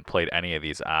played any of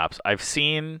these apps. I've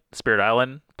seen Spirit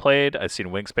Island played, I've seen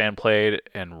Wingspan played,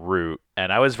 and Root,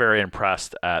 and I was very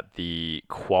impressed at the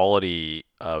quality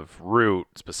of Root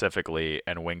specifically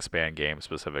and Wingspan games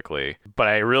specifically. But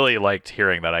I really liked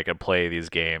hearing that I could play these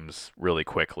games really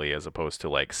quickly as opposed to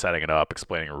like setting it up,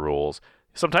 explaining rules.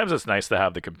 Sometimes it's nice to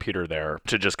have the computer there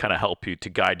to just kind of help you, to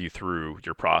guide you through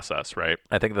your process, right?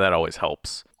 I think that always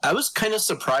helps. I was kind of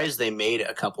surprised they made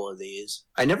a couple of these.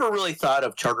 I never really thought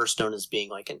of Charterstone as being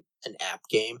like an app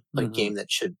game, like a game that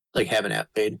should like have an app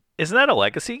made. Isn't that a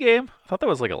legacy game? I thought that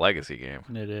was like a legacy game.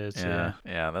 It is, yeah.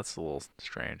 Yeah, that's a little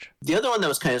strange. The other one that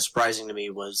was kind of surprising to me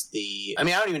was I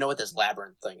don't even know what this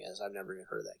Labyrinth thing is. I've never even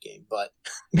heard of that game. But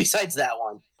besides that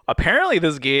one, apparently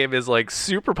this game is like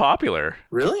super popular.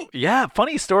 Really? Yeah,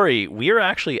 funny story. We were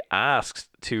actually asked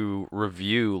to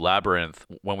review Labyrinth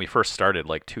when we first started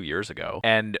like 2 years ago.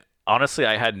 And honestly,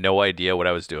 I had no idea what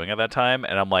I was doing at that time.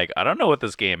 And I'm like, I don't know what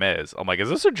this game is. I'm like, is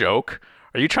this a joke?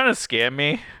 Are you trying to scam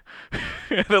me?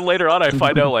 And then later on, I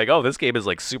find out like, oh, this game is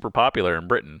like super popular in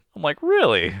Britain. I'm like,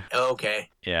 really? Okay.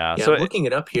 Yeah. So I'm looking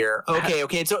it up here. Okay.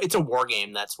 It's a war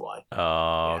game. That's why.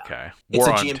 Oh, okay. It's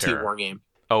a GMT war game.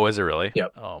 Oh, is it really?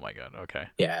 Yep. Oh my god. Okay.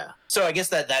 Yeah. So I guess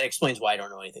that explains why I don't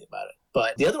know anything about it.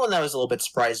 But the other one that I was a little bit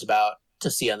surprised about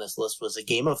to see on this list was a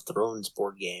Game of Thrones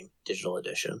board game, digital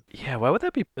edition. Yeah. Why would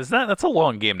that be? That's a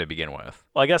long game to begin with.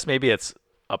 Well, I guess maybe it's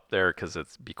up there because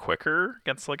it's be quicker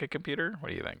against like a computer. What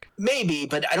do you think? Maybe,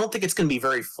 but I don't think it's going to be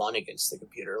very fun against the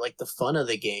computer. Like the fun of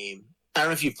the game. I don't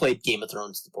know if you've played Game of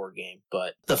Thrones, the board game,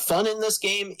 but the fun in this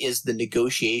game is the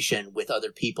negotiation with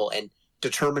other people and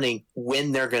determining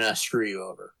when they're going to screw you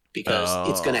over, because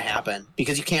it's going to happen,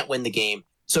 because you can't win the game.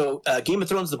 So Game of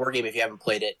Thrones, the board game, if you haven't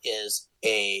played it, is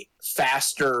a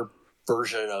faster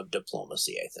version of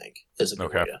diplomacy, I think, is a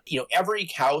good way to. Every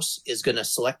house is going to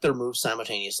select their moves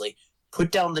simultaneously,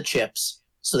 put down the chips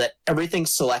so that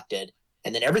everything's selected,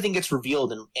 and then everything gets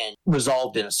revealed and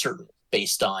resolved in a certain,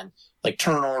 based on like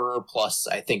turn order plus,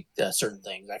 I think, certain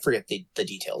things. I forget the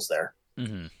details there.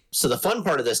 Mm-hmm. So the fun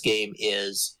part of this game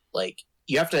is like,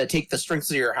 you have to take the strengths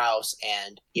of your house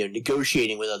and,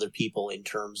 negotiating with other people in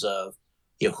terms of,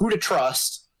 who to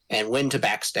trust and when to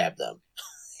backstab them.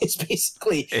 It's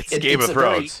basically... It's Game of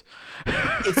Thrones.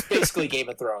 It's basically Game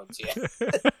of Thrones,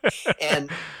 yeah.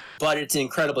 But it's an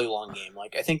incredibly long game.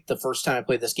 Like, I think the first time I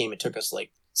played this game, it took us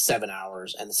like 7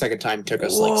 hours, and the second time took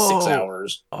us like 6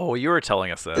 hours. Oh, you were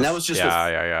telling us this. And that was just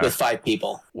with 5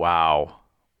 people. Wow.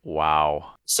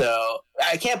 So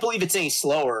I can't believe it's any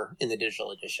slower in the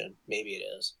digital edition. Maybe it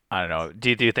is. I don't know.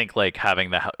 Do you think like having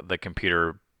the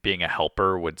computer being a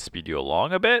helper would speed you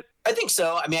along a bit? I think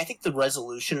so. I mean, I think the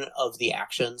resolution of the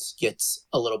actions gets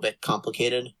a little bit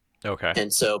complicated. Okay.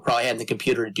 And so probably having the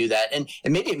computer to do that. And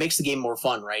maybe it makes the game more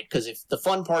fun, right? Because if the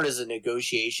fun part is the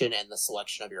negotiation and the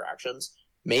selection of your actions,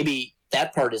 maybe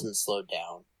that part isn't slowed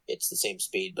down. It's the same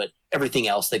speed, but everything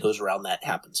else that goes around that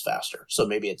happens faster. So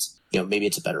maybe it's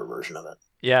a better version of it.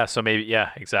 Yeah, so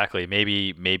exactly.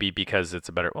 Maybe because it's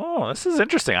a better... Oh, this is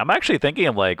interesting. I'm actually thinking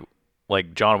of like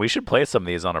John, we should play some of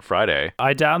these on a Friday.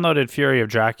 I downloaded Fury of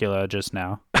Dracula just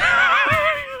now.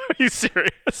 Are you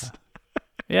serious?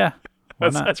 Yeah.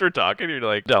 As we're talking, you're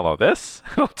like, download this?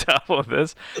 Download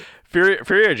this?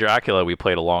 Fury of Dracula we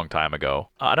played a long time ago.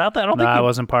 I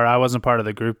wasn't part of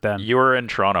the group then. You were in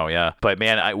Toronto, yeah. But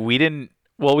man,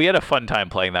 we had a fun time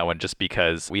playing that one just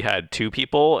because we had 2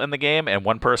 people in the game and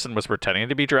one person was pretending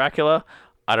to be Dracula.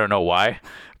 I don't know why.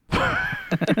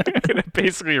 It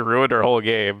basically ruined our whole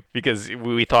game because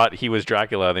we thought he was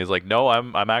Dracula and he's like, no,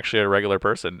 I'm actually a regular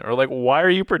person. Or like, why are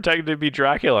you pretending to be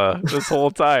Dracula this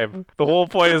whole time? The whole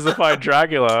point is to find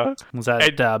Dracula. Was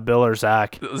that Bill or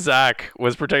Zach? Zach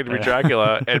was pretending to be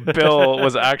Dracula and Bill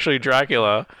was actually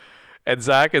Dracula. And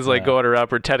Zach is like going around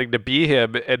pretending to be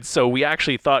him. And so we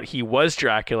actually thought he was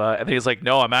Dracula. And he's like,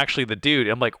 no, I'm actually the dude.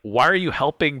 And I'm like, why are you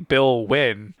helping Bill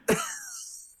win?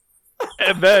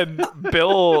 And then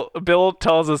Bill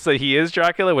tells us that he is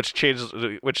Dracula, which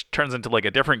turns into like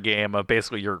a different game of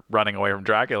basically you're running away from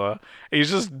Dracula. And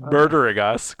he's just murdering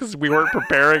us because we weren't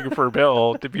preparing for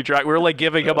Bill to be Dracula. We were like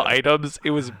giving him items. It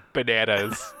was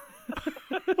bananas.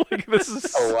 Like this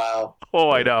is. Oh wow. Oh,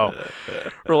 I know.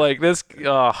 We're like this,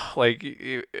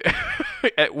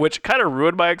 which kind of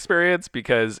ruined my experience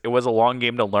because it was a long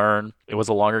game to learn. It was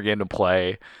a longer game to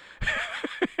play.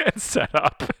 And set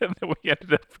up, and then we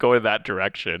ended up going that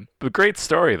direction. But great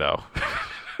story, though.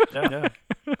 Yeah.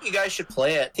 You guys should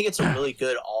play it. I think it's a really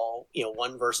good all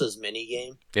one versus many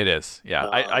game. It is. Yeah,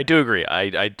 I do agree.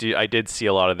 I did see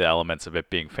a lot of the elements of it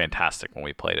being fantastic when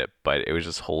we played it, but it was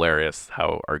just hilarious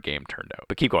how our game turned out.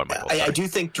 But keep going, Michael. I do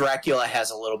think Dracula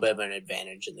has a little bit of an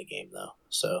advantage in the game, though.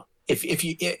 So if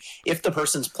the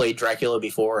person's played Dracula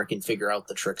before and can figure out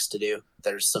the tricks to do,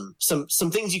 there's some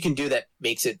things you can do that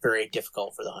makes it very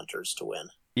difficult for the hunters to win.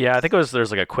 Yeah, I think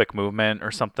there's like a quick movement or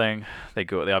something. They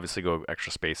obviously go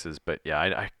extra spaces, but yeah,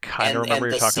 I kind of remember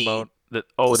you're talking about that.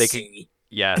 Oh, they can.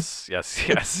 Yes.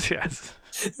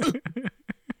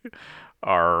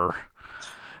 R.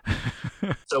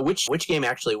 So which game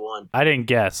actually won? I didn't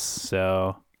guess,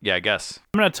 so yeah, I guess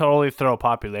I'm gonna totally throw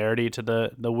popularity to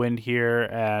the wind here.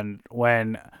 And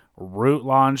when Root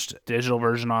launched digital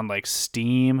version on like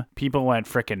Steam, people went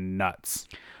freaking nuts.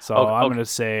 So I'm gonna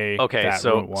say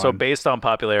so based on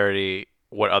popularity,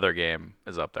 what other game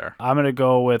is up there? I'm gonna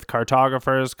go with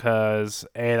Cartographers because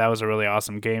that was a really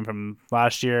awesome game from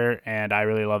last year, and I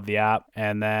really love the app.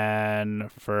 And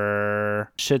then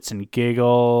for shits and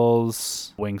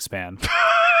giggles, Wingspan.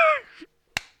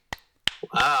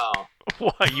 Wow!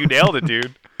 Wow, you nailed it,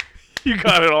 dude. You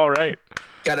got it all right.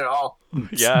 Got it all.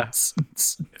 Yeah.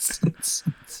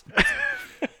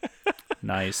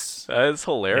 Nice. That is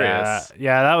hilarious.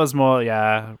 Yeah, that was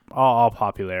more, all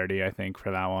popularity, I think,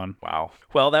 for that one. Wow.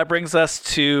 Well, that brings us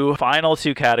to final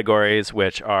two categories,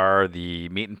 which are the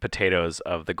meat and potatoes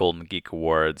of the Golden Geek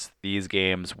Awards. These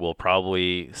games will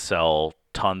probably sell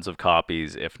tons of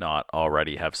copies, if not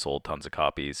already have sold tons of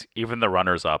copies. Even the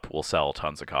runners-up will sell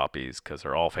tons of copies because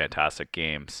they're all fantastic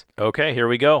games. Okay, here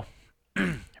we go.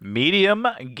 Medium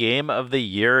Game of the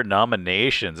Year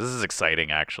nominations. This is exciting,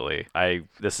 actually.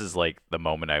 This is like the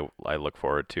moment I look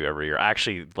forward to every year.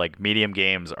 Actually, like medium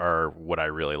games are what I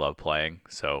really love playing,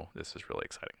 so this is really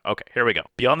exciting. Okay, here we go.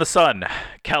 Beyond the Sun,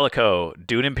 Calico,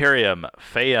 Dune Imperium,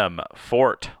 Fayum,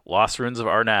 Fort, Lost Ruins of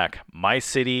Arnak, My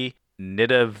City,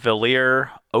 Nidavellir,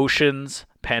 Oceans,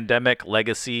 Pandemic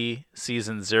Legacy,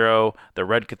 Season 0, The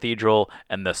Red Cathedral,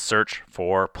 and The Search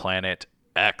for Planet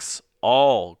X.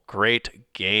 All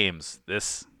great games.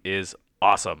 This is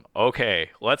awesome.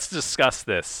 Okay, let's discuss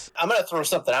this. I'm going to throw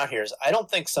something out here. I don't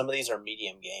think some of these are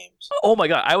medium games. Oh my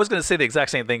god, I was going to say the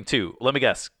exact same thing too. Let me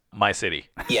guess. My City.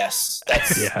 Yes,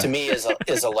 that's to me is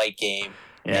a light game.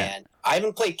 Yeah. And I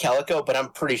haven't played Calico, but I'm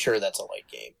pretty sure that's a light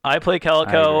game. I play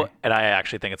Calico, and I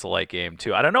actually think it's a light game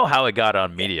too. I don't know how it got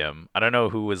on medium. I don't know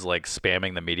who was like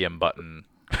spamming the medium button.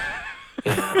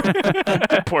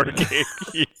 Board Game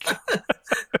Geek.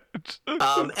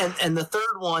 And the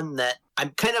third one that I'm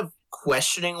kind of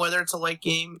questioning whether it's a light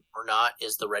game or not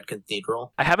is the Red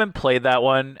Cathedral. I haven't played that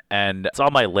one, and it's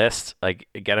on my list. Like,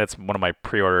 again, it's one of my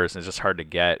pre-orders, and it's just hard to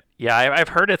get. Yeah, I've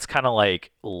heard it's kind of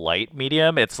like light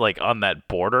medium. It's like on that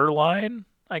borderline,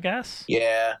 I guess.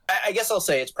 Yeah, I guess I'll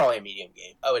say it's probably a medium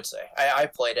game. I would say I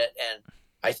played it, and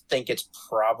I think it's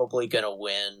probably going to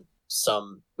win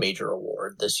some major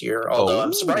award this year. Although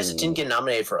I'm surprised it didn't get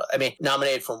nominated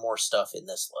for more stuff in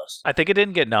this list. I think it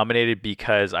didn't get nominated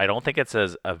because I don't think it's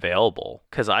as available.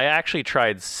 Because I actually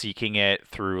tried seeking it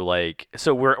through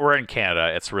so we're in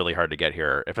Canada. It's really hard to get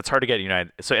here. If it's hard to get and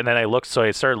then I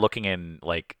started looking in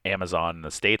like Amazon in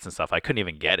the States and stuff. I couldn't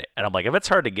even get it. And I'm like, if it's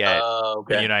hard to get in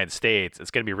the United States,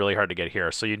 it's going to be really hard to get here.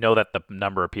 So that the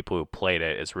number of people who played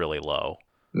it is really low.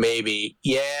 Maybe.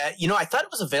 Yeah. I thought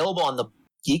it was available on the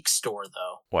Geeks store,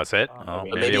 though. Was it?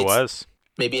 Maybe it was.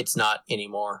 Maybe it's not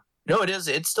anymore. No, it is.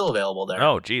 It's still available there.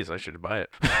 Oh, geez, I should buy it.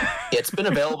 It's been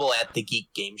available at the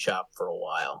Geek Game Shop for a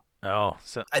while. Oh,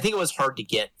 so I think it was hard to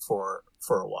get for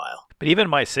a while. But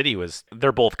even My City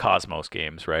they're both Cosmos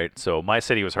games, right? So My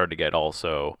City was hard to get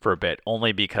also for a bit,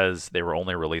 only because they were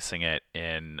only releasing it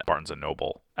in Barnes &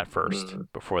 Noble at first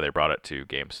before they brought it to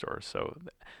game stores. So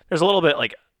there's a little bit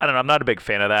I don't know, I'm not a big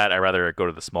fan of that. I'd rather go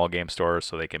to the small game stores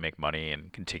so they can make money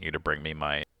and continue to bring me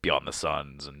my Beyond the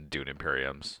Suns and Dune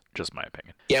Imperiums. Just my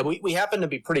opinion. Yeah, we happen to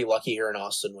be pretty lucky here in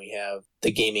Austin. We have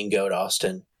the Gaming Goat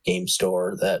Austin game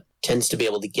store that tends to be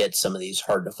able to get some of these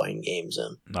hard to find games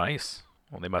in. Nice.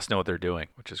 Well, they must know what they're doing,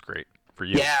 which is great for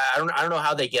you. Yeah, I don't know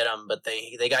how they get them, but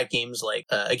they got games like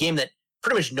a game that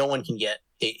pretty much no one can get,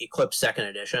 Eclipse 2nd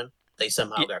Edition. They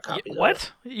somehow got copies of it.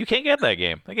 What? You can't get that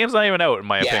game. That game's not even out, in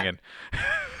my opinion.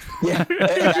 Yeah,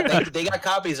 they got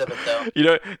copies of it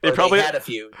though. They probably had a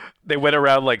few. They went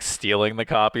around stealing the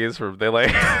copies from. They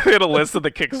had a list of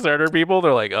the Kickstarter people.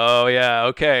 They're like, oh yeah,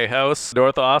 okay, House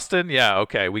North Austin, yeah,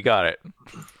 okay, we got it.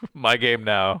 My game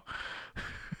now.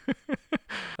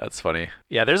 That's funny.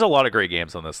 Yeah, there's a lot of great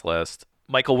games on this list.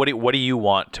 Michael, what do you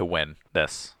want to win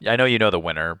this? I know you know the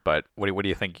winner, but what do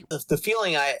you think? The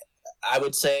feeling I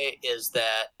would say is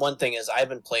that one thing is I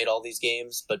haven't played all these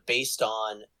games, but based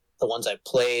on the ones I've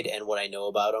played and what I know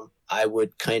about them, I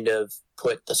would kind of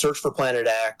put The Search for Planet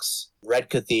X, Red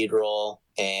Cathedral,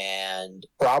 and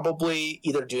probably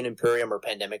either Dune Imperium or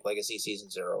Pandemic Legacy Season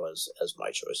 0 as my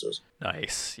choices.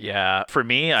 Nice. Yeah. For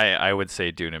me, I would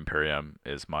say Dune Imperium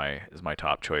is my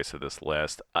top choice of this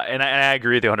list. And I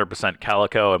agree with you 100%.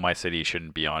 Calico and My City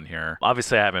shouldn't be on here.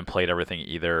 Obviously, I haven't played everything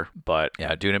either, but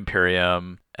yeah, Dune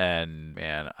Imperium and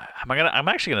man, I'm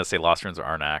actually gonna say Lost Ruins of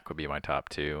Arnak would be my top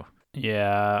two.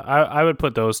 Yeah, I would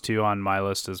put those two on my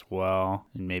list as well,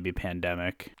 and maybe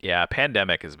Pandemic. Yeah,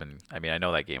 Pandemic has been. I mean, I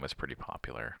know that game was pretty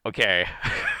popular. Okay.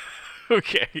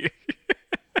 Okay.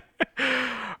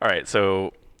 All right.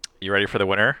 So, you ready for the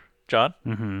winner, John?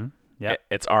 Mm-hmm. Yeah.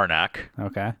 It's Arnak.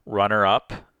 Okay. Runner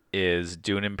up is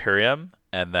Dune Imperium,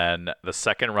 and then the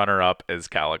second runner up is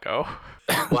Calico.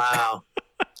 Wow.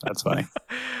 That's funny.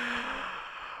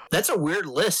 That's a weird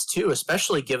list, too,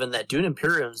 especially given that Dune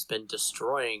Imperium's been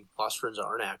destroying Lost Ruins of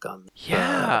Arnak on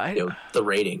the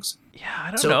ratings. Yeah,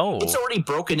 I don't know. It's already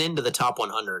broken into the top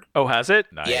 100. Oh, has it?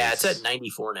 Nice. Yeah, it's at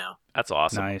 94 now. That's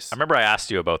awesome. Nice. I remember I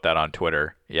asked you about that on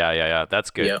Twitter. Yeah. That's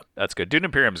good. Yep. That's good. Dune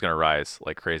Imperium's going to rise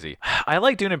like crazy. I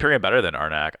like Dune Imperium better than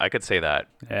Arnak. I could say that.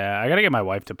 Yeah, I got to get my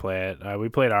wife to play it. We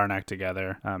played Arnak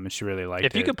together, and she really liked it.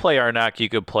 If you could play Arnak, you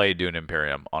could play Dune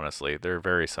Imperium, honestly. They're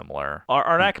very similar.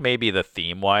 Arnak maybe the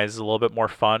theme-wise is a little bit more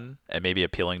fun and maybe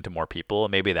appealing to more people,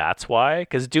 and maybe that's why.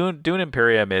 Because Dune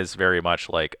Imperium is very much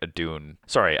like a Dune.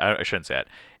 Sorry, I shouldn't say it.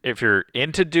 If you're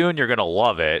into Dune, you're going to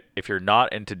love it. If you're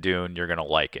not into Dune, you're going to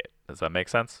like it. Does that make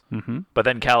sense? Mm-hmm. But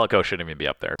then Calico shouldn't even be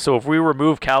up there. So if we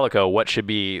remove Calico, what should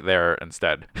be there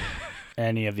instead?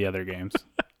 Any of the other games.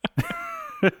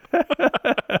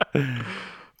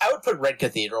 I would put Red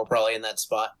Cathedral probably in that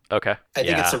spot. Okay. I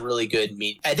think it's a really good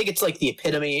I think it's like the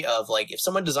epitome of like if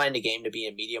someone designed a game to be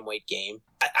a medium weight game.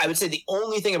 I would say the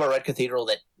only thing about Red Cathedral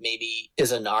that maybe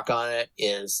is a knock on it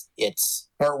is its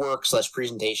artwork /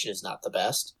 presentation is not the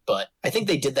best. But I think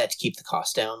they did that to keep the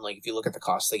cost down. Like if you look at the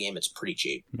cost of the game, it's pretty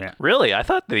cheap. Yeah. Really? I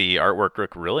thought the artwork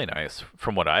looked really nice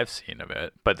from what I've seen of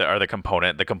it. But the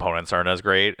components aren't as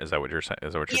great? Is that what you're saying?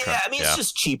 Yeah, I mean it's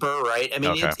just cheaper, right? I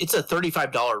mean it's a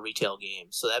 $35 retail game.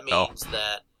 So that means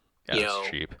that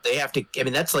cheap. They have to. I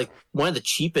mean, that's like one of the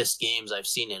cheapest games I've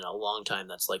seen in a long time.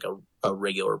 That's like a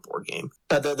regular board game.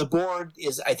 The board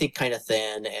is, I think, kind of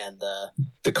thin, and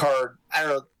the card. I don't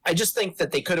know. I just think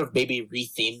that they could have maybe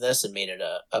rethemed this and made it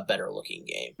a better looking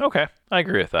game. Okay, I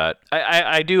agree with that.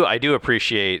 I do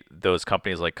appreciate those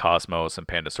companies like Cosmos and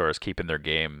Pandasaurus keeping their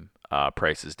game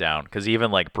prices down, because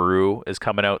even like Brew is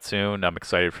coming out soon. I'm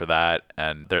excited for that,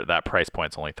 and that price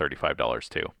point's only $35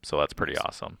 too, so that's pretty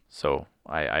awesome. So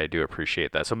I do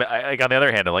appreciate that. So on the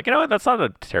other hand, I'm like, that's not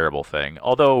a terrible thing.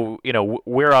 Although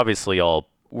we're obviously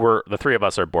the three of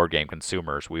us are board game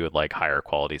consumers. We would like higher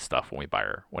quality stuff when we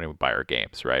buy our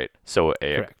games, right? So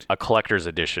a collector's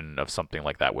edition of something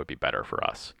like that would be better for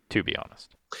us, to be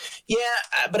honest. Yeah,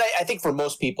 but I think for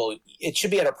most people, it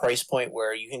should be at a price point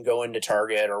where you can go into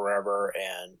Target or wherever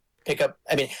and pick up.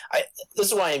 I mean,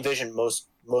 this is why I envision most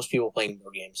people playing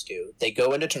board games too. They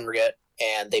go into Target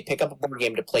and they pick up a board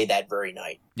game to play that very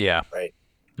night. Yeah. Right.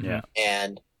 Yeah.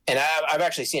 And I've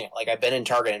actually seen it. Like I've been in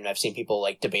Target and I've seen people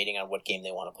like debating on what game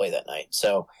they want to play that night.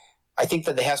 So I think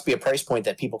that there has to be a price point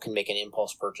that people can make an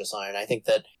impulse purchase on. And I think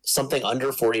that something under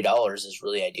 $40 is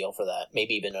really ideal for that.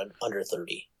 Maybe even under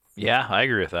 $30. Yeah, I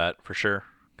agree with that for sure.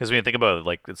 Because when you think about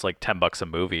it, it's like $10 a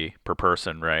movie per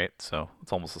person, right? So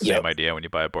it's almost the same idea when you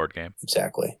buy a board game.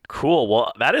 Exactly. Cool.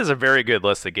 Well, that is a very good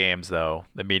list of games, though.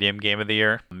 The medium game of the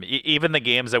year. Even the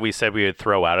games that we said we would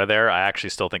throw out of there, I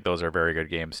actually still think those are very good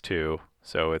games too.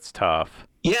 So it's tough.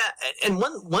 Yeah, and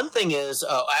one thing is,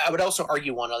 I would also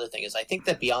argue one other thing is I think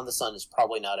that Beyond the Sun is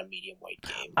probably not a medium weight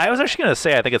game. I was actually going to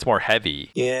say I think it's more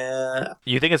heavy. Yeah.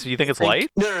 You think it's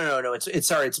light? No.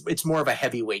 It's more of a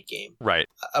heavyweight game. Right.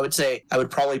 I would say I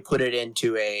would probably put it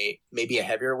into maybe a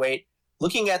heavier weight.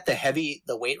 Looking at the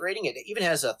weight rating, it even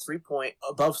has a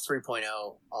above 3.0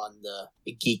 on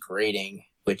the Geek rating,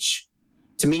 which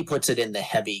to me puts it in the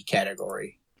heavy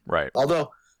category. Right. Although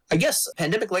I guess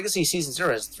Pandemic Legacy Season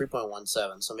 0 has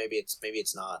 3.17, so maybe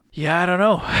it's not. Yeah, I don't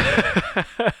know.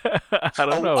 I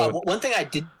don't know. One thing I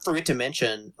did forget to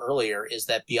mention earlier is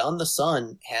that Beyond the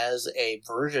Sun has a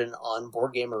version on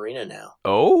Board Game Arena now.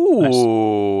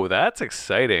 Oh, that's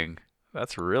exciting.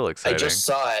 That's real exciting. I just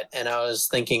saw it, and I was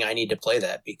thinking I need to play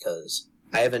that because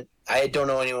I don't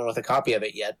know anyone with a copy of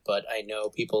it yet, but I know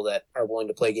people that are willing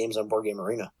to play games on Board Game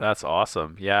Arena. That's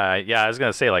awesome. Yeah. I was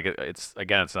gonna say it's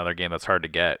another game that's hard to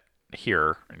get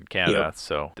here in Canada.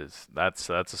 So that's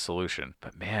a solution.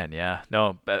 But man, yeah,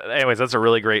 no. But anyways, that's a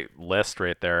really great list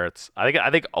right there. I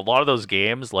think a lot of those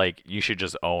games like you should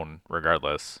just own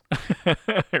regardless,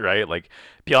 right? Like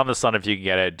Beyond the Sun if you can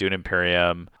get it. Dune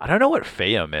Imperium. I don't know what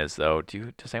Fayum is though.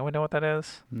 Does anyone know what that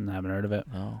is? I haven't heard of it.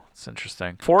 Oh, it's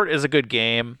interesting. Fort is a good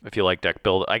game if you like deck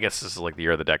build. I guess this is like the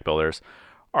year of the deck builders.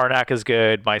 Arnak is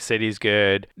good. My City's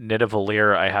good.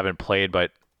 Nidavellir I haven't played,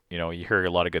 but you hear a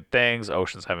lot of good things.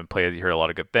 Oceans haven't played. You hear a lot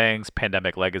of good things.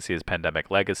 Pandemic Legacy is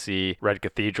Pandemic Legacy. Red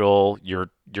Cathedral, you're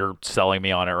selling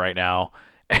me on it right now.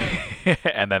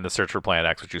 And then the Search for Planet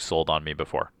X, which you sold on me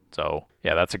before. So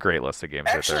yeah, that's a great list of games.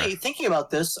 Actually, right there. Thinking about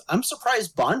this, I'm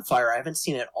surprised Bonfire. I haven't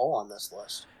seen it all on this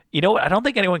list. You know what? I don't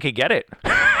think anyone can get it.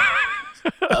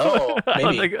 Oh,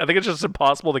 maybe. I think it's just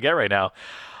impossible to get right now.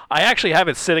 I actually have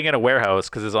it sitting in a warehouse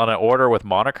because it's on an order with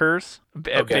monikers.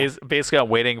 Okay. Basically, I'm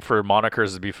waiting for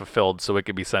monikers to be fulfilled so it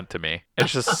can be sent to me.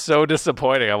 It's just so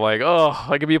disappointing. I'm like, oh,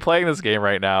 I could be playing this game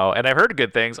right now. And I've heard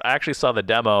good things. I actually saw the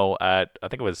demo at, I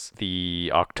think it was the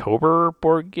October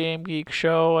Board Game Geek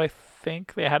show. I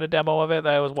think they had a demo of it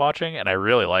that I was watching, and I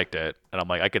really liked it. And I'm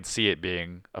like, I could see it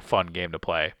being a fun game to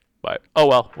play. But, oh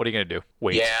well, what are you going to do?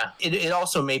 Wait. Yeah, it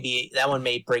also that one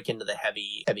may break into the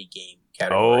heavy game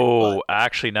category. Oh,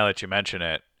 actually, now that you mention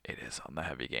it, it is on the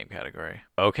heavy game category.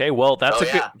 Okay, well, that's a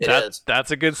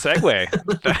good segue.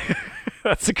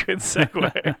 That's a good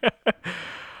segue.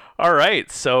 All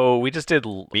right, so we just did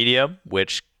Medium,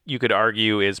 which you could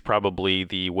argue is probably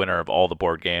the winner of all the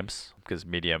board games, because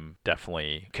Medium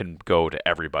definitely can go to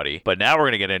everybody. But now we're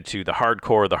going to get into the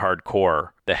hardcore,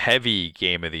 the heavy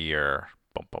game of the year.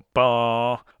 Bum, bum,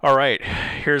 bum. All right,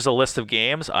 here's a list of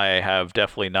games. I have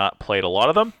definitely not played a lot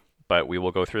of them, but we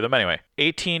will go through them anyway.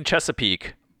 18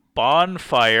 Chesapeake,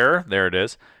 Bonfire, there it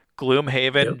is,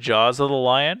 Gloomhaven, yep. Jaws of the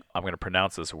Lion, I'm going to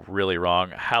pronounce this really wrong,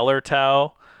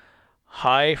 Hallertau,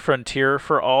 High Frontier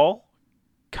for All,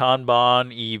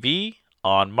 Kanban EV,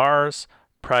 On Mars,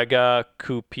 Praga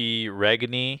Kupi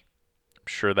Regni, I'm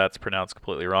sure that's pronounced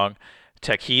completely wrong,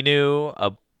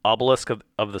 Tekhinu, Obelisk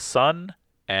of the Sun,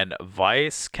 and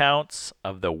Viscounts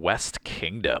of the West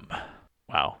Kingdom.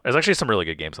 Wow. There's actually some really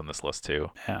good games on this list too.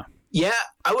 Yeah. Yeah,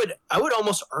 I would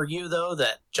almost argue though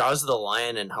that Jaws of the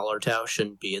Lion and Hallertau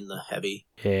shouldn't be in the heavy.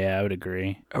 Yeah, I would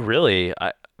agree. Oh, really?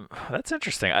 That's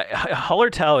interesting.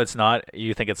 Hallertau, it's not.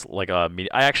 You think it's like a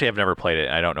medium? I actually have never played it,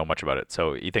 and I don't know much about it.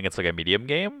 So you think it's like a medium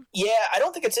game? Yeah, I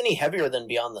don't think it's any heavier than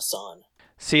Beyond the Sun.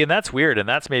 See, and that's weird, and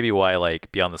that's maybe why like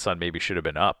Beyond the Sun maybe should have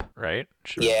been up, right?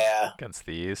 Yeah. Against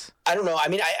these. I don't know. I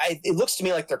mean, it looks to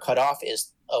me like their cutoff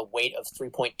is a weight of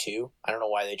 3.2. I don't know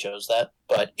why they chose that,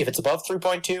 but if it's above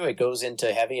 3.2, it goes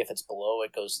into heavy. If it's below,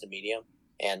 it goes to medium.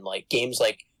 And like games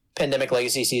like Pandemic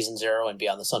Legacy Season 0 and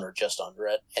Beyond the Sun are just under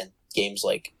it, and games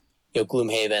like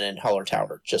Gloomhaven and Hallertau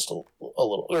are just a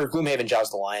little, or Gloomhaven, Jaws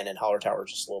of the Lion, and Hallertau are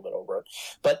just a little bit over it.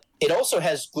 But it also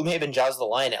has Gloomhaven, Jaws of the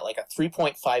Lion at like a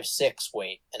 3.56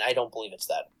 weight, and I don't believe it's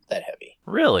that heavy.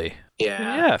 Really?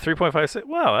 Yeah. 3.56.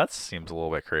 Wow, that seems a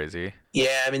little bit crazy.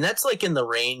 Yeah, I mean that's like in the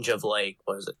range of like,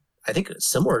 what is it? I think it's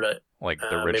similar to like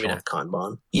the original. Maybe not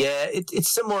Kanban. Yeah, it's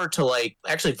similar to like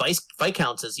actually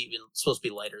Viscounts is even supposed to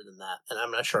be lighter than that, and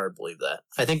I'm not sure I believe that.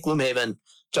 I think Gloomhaven,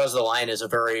 Jaws of the Lion is a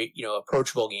very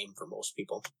approachable game for most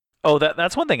people. Oh,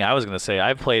 that's one thing I was going to say.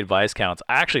 I've played Viscounts.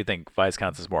 I actually think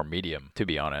Viscounts is more medium, to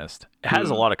be honest. It has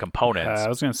a lot of components. I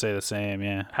was going to say the same,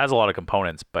 yeah. It has a lot of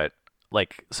components, but I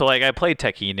played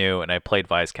Tekhinu and I played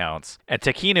Viscounts, and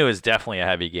Tekhinu is definitely a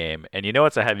heavy game, and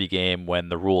it's a heavy game when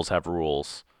the rules have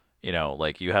rules.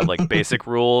 Like you have like basic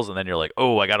rules, and then you're like,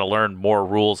 oh, I got to learn more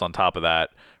rules on top of that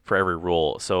for every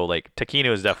rule. So like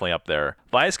Tekhinu is definitely up there.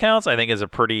 Viscounts, I think, is a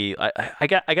pretty. I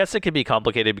guess it could be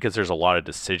complicated because there's a lot of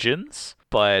decisions,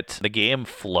 but the game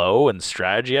flow and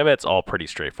strategy of it's all pretty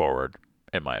straightforward,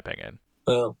 in my opinion.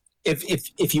 Well,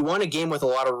 if you want a game with a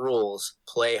lot of rules,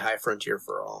 play High Frontier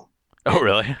for All. Oh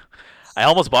really? I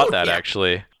almost bought that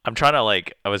actually. I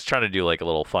was trying to do like a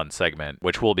little fun segment,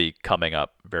 which will be coming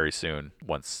up very soon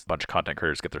once a bunch of content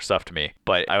creators get their stuff to me.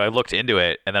 But I looked into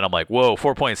it, and then I'm like, whoa,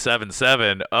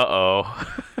 4.77.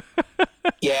 Uh-oh.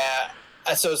 Yeah.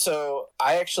 So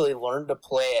I actually learned to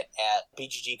play it at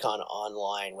BGGCon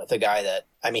online with a guy that,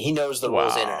 he knows the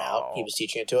rules in and out. He was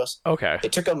teaching it to us. Okay.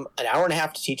 It took him an hour and a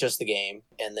half to teach us the game,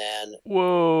 and then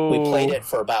we played it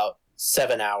for about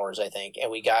 7 hours, I think,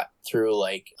 and we got through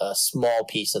like a small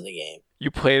piece of the game. You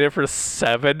played it for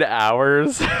 7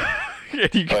 hours?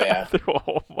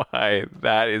 Oh my,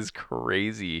 that is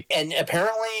crazy. And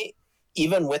apparently,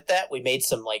 even with that, we made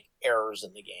some like errors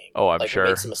in the game. Oh, I'm sure. We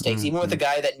made some mistakes, even with a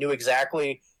guy that knew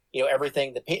exactly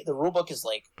everything. The rule book is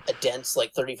like a dense,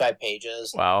 like 35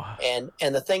 pages. Wow. And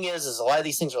the thing is a lot of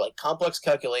these things are like complex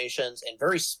calculations and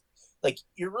very like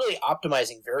you're really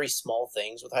optimizing very small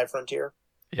things with High Frontier.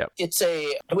 Yep.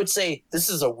 I would say this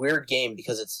is a weird game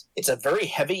because it's a very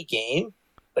heavy game,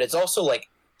 but it's also like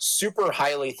super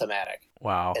highly thematic.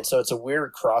 Wow. And so it's a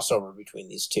weird crossover between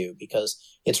these two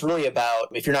because it's really about,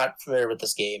 if you're not familiar with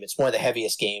this game, it's one of the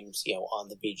heaviest games, on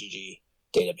the BGG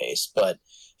database, but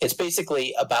it's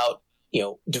basically about,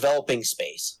 developing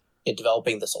space and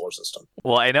developing the solar system.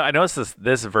 Well, I noticed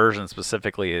this version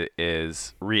specifically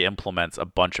is re-implements a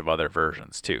bunch of other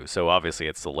versions too. So obviously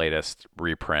it's the latest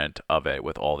reprint of it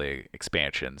with all the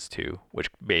expansions too, which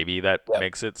maybe that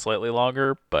makes it slightly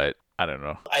longer, but I don't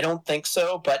know. I don't think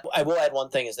so, but I will add one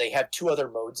thing is they have 2 other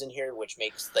modes in here, which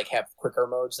makes have quicker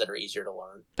modes that are easier to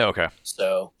learn. Okay.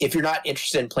 So if you're not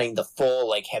interested in playing the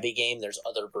full heavy game, there's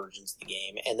other versions of the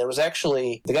game. And there was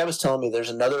actually, the guy was telling me there's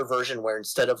another version where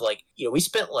instead of we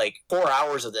spent 4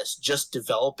 hours of this just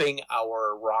developing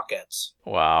our rockets.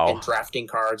 Wow. And drafting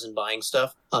cards and buying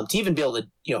stuff to even be able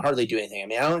to, hardly do anything. I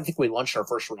mean, I don't think we launched our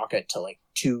first rocket till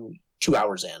 2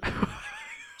 hours in.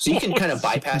 So you can kind of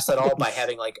bypass that all by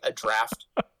having a draft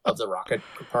of the rocket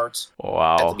parts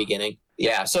wow. at the beginning.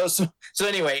 Yeah. So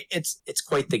anyway, it's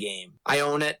quite the game. I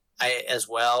own it as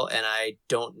well, and I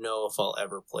don't know if I'll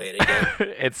ever play it again.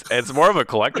 It's more of a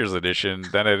collector's edition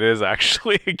than it is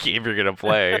actually a game you're gonna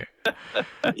play.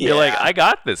 You're like, I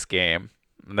got this game,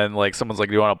 and then someone's like,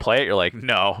 "Do you want to play it?" You're like,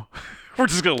 "No." We're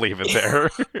just gonna leave it there.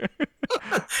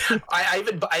 I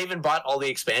even bought all the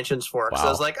expansions for it because I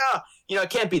was like, it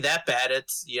can't be that bad.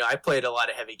 It's I played a lot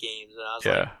of heavy games, and I was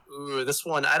like, ooh, this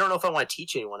one, I don't know if I want to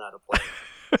teach anyone how to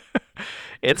play.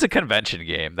 It's a convention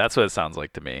game. That's what it sounds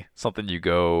like to me. Something you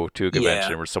go to a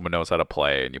convention where someone knows how to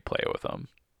play and you play with them.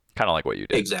 Kind of like what you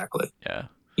did. Exactly. Yeah.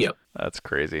 Yep. That's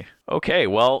crazy. Okay,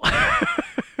 well,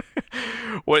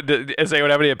 does anyone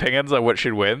have any opinions on what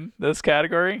should win this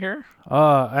category here?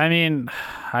 I mean,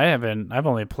 I've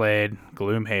only played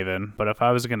Gloomhaven, but if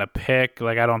I was gonna pick,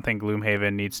 I don't think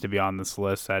Gloomhaven needs to be on this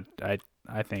list. I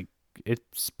think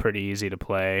it's pretty easy to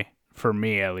play for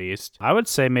me, at least. I would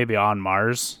say maybe On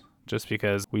Mars, just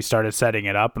because we started setting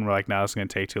it up and we're like, no, it's gonna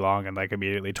take too long, and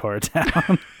immediately tore it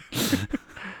down.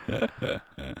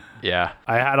 Yeah.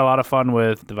 I had a lot of fun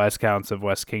with Device Counts of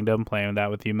West Kingdom, playing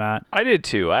that with you, Matt. I did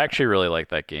too. I actually really like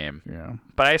that game. Yeah.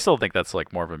 But I still think that's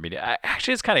more of a medium.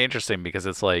 Actually, it's kind of interesting because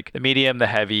it's the medium, the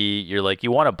heavy, you're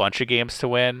you want a bunch of games to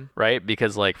win, right?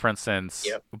 Because for instance,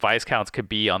 Vice Counts could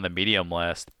be on the medium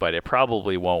list, but it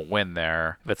probably won't win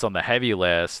there. If it's on the heavy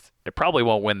list, it probably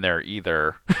won't win there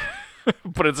either.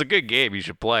 But it's a good game you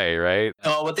should play, right?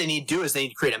 Oh, what they need to do is they need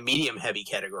to create a medium heavy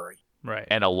category. Right.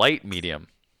 And a light medium.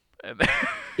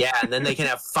 Yeah, and then they can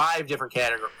have 5 different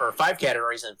categories, or 5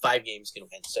 categories, and 5 games can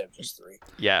win instead of just 3.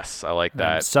 Yes, I like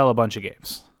that. And sell a bunch of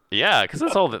games. Yeah, because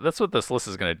that's what this list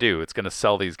is going to do. It's going to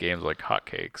sell these games like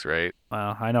hotcakes, right?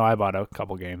 Well, I know I bought a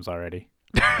couple games already.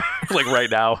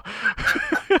 Right now.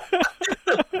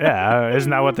 Yeah, isn't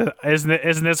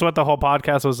this what the whole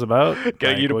podcast was about?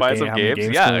 Getting you to buy some games?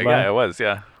 Yeah, it was.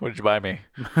 Yeah. What did you buy me?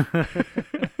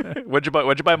 What'd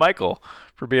you buy Michael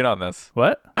for being on this?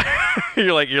 What?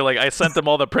 You're like I sent him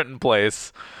all the print and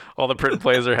plays. All the print and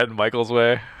plays are heading Michael's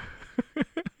way.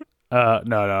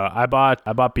 No. I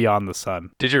bought Beyond the Sun.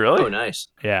 Did you really? Oh, nice.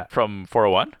 Yeah. From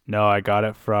 401? No, I got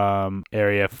it from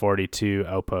Area 42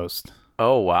 Outpost.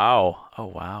 Oh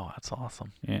wow, that's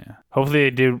awesome. Yeah.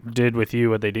 Hopefully they did with you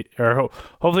what they did, or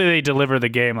hopefully they deliver the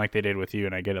game like they did with you,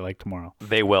 and I get it tomorrow.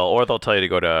 They will, or they'll tell you to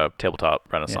go to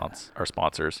Tabletop Renaissance, our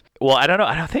sponsors. Well, I don't know.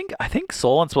 I think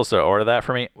Solon's supposed to order that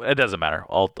for me. It doesn't matter.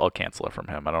 I'll cancel it from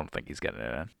him. I don't think he's getting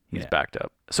it in. He's backed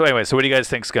up. So anyway, what do you guys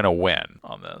think's gonna win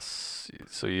on this?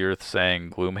 So you're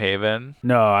saying Gloomhaven?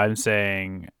 No,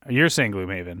 you're saying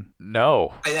Gloomhaven.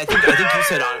 No. I think you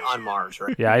said on Mars,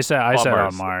 right? Yeah, I said Mars.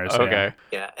 On Mars. Okay.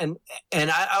 Yeah, and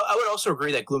I would also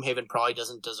agree that Gloomhaven probably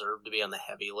doesn't deserve to be on the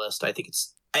heavy list. I think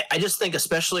I just think,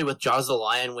 especially with Jaws of the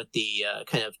Lion, with the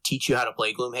kind of teach you how to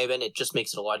play Gloomhaven, it just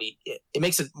makes it a lot. It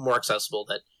makes it more accessible.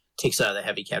 That takes it out of the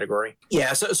heavy category.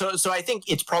 Yeah, so I think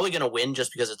it's probably going to win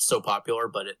just because it's so popular,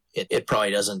 but it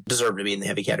probably doesn't deserve to be in the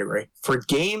heavy category. For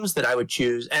games that I would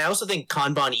choose, and I also think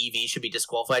Kanban EV should be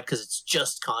disqualified because it's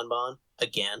just Kanban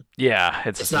again. Yeah,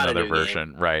 it's just not another a new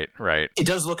version. game. Right. It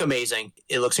does look amazing.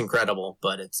 It looks incredible,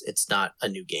 but it's not a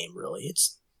new game really.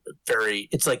 It's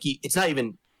not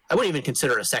even, I wouldn't even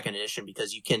consider it a second edition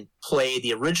because you can play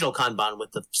the original Kanban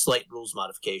with the slight rules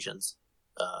modifications,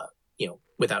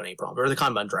 without any problem, or the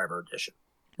Kanban driver edition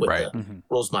with the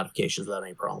rules modifications without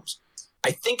any problems. I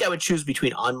think I would choose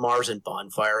between On Mars and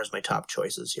Bonfire as my top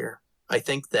choices here. I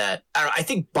think I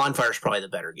think Bonfire is probably the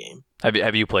better game.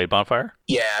 Have you played Bonfire?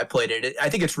 Yeah, I played it. I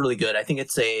think it's really good. I think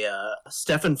it's a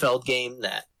Stefan Feld game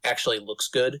that actually looks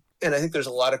good. And I think there's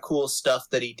a lot of cool stuff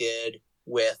that he did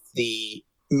with the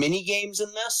mini games in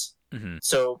this. Mm-hmm.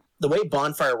 So the way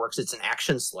Bonfire works, it's an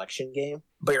action selection game,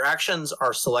 but your actions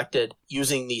are selected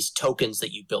using these tokens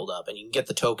that you build up. And you can get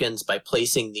the tokens by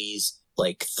placing these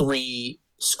like 3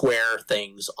 square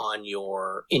things in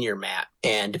your map,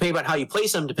 and depending on how you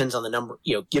place them depends on the number,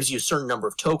 gives you a certain number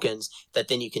of tokens that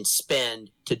then you can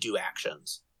spend to do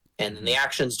actions, and then the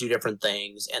actions do different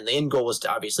things, and the end goal is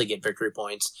to obviously get victory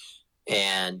points.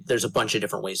 And there's a bunch of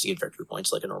different ways to get victory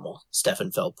points, like a normal Stefan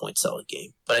Feld point salad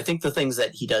game. But I think the things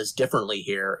that he does differently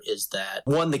here is that,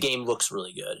 one, the game looks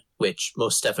really good, which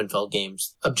most Stefan Feld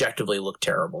games objectively look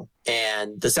terrible.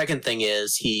 And the second thing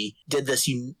is he did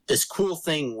this cool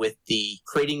thing with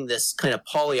creating this kind of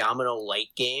polyomino light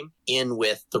game in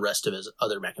with the rest of his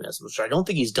other mechanisms, which I don't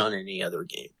think he's done in any other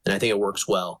game. And I think it works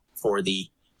well for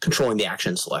controlling the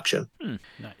action selection.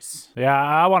 Nice. Yeah,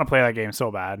 I want to play that game so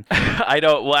bad. I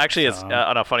don't. Well, actually, it's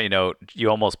on a funny note.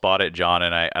 You almost bought it, John,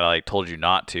 and I told you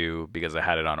not to because I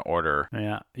had it on order.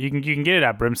 Yeah, you can get it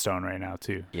at Brimstone right now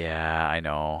too. Yeah, I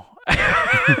know.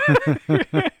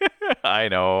 I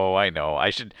know. I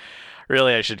should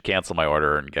cancel my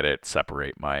order and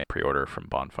separate my pre-order from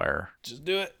Bonfire. Just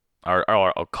do it. Or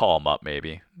I'll call them up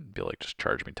maybe. Be like, just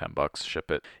charge me $10,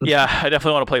 ship it. Yeah, I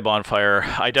definitely want to play Bonfire.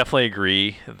 I definitely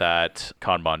agree that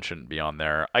Kanban shouldn't be on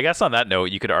there. I guess on that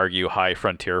note, you could argue High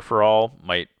Frontier for All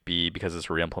might be, because it's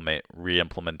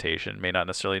re-implementation, may not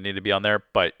necessarily need to be on there.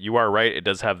 But you are right, it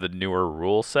does have the newer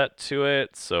rule set to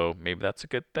it, so maybe that's a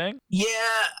good thing. Yeah,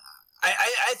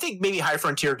 I think maybe High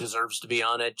Frontier deserves to be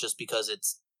on it just because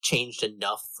it's changed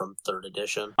enough from 3rd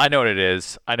edition. I know what it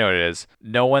is.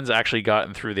 No one's actually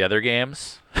gotten through the other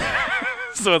games.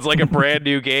 So it's like a brand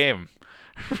new game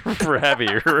for Heavy,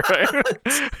 right?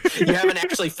 You haven't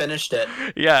actually finished it.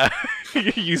 Yeah.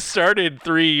 You started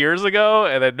 3 years ago,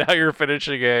 and then now you're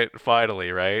finishing it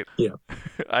finally, right? Yeah.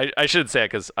 I should say it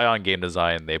because Ion Game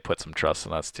Design, they put some trust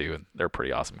in us too, and they're a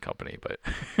pretty awesome company, but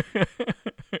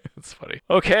it's funny.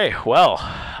 Okay, well,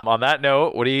 on that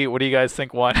note, what do you guys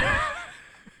think won?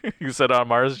 You said On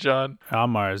Mars, John? On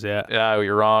Mars, yeah. Yeah,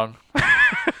 you're wrong.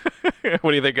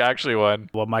 What do you think actually won?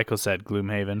 Well, Michael said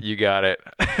Gloomhaven. You got it.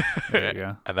 There you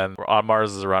go. And then On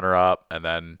Mars is a runner-up, and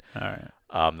then all right.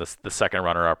 The second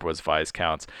runner-up was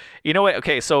Viscounts. You know what?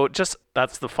 Okay, so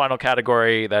that's the final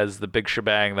category. That is the big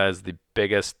shebang. That is the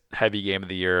biggest heavy game of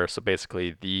the year. So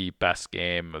basically, the best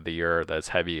game of the year that's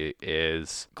heavy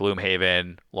is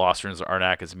Gloomhaven, Lost Ruins of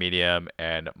Arnak is medium,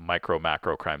 and Micro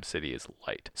Macro Crime City is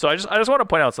light. So I just want to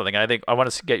point out something. I think I want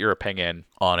to get your opinion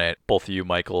on it, both of you,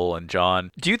 Michael and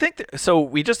John. Do you think so?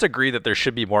 We just agree that there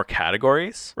should be more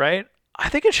categories, right? I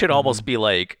think it should almost be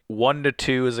like 1 to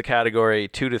 2 is a category,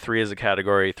 2 to 3 is a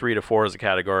category, 3 to 4 is a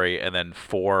category, and then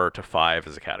 4 to 5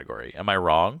 is a category. Am I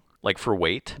wrong? Like for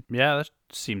weight? Yeah, that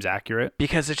seems accurate.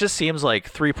 Because it just seems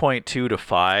like 3.2 to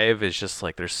 5 is just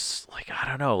like there's like, I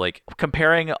don't know, like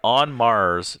comparing On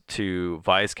Mars to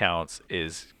Viscounts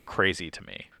is crazy to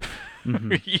me.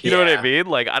 Mm-hmm. You know what I mean?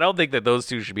 Like, I don't think that those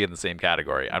two should be in the same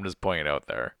category. I'm just pointing it out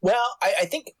there. Well, I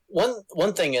think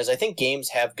one thing is I think games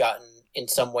have gotten, in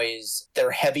some ways,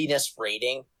 their heaviness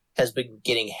rating has been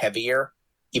getting heavier,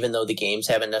 even though the games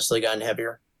haven't necessarily gotten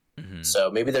heavier. Mm-hmm.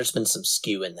 So maybe there's been some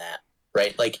skew in that,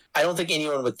 right? Like, I don't think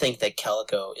anyone would think that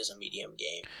Calico is a medium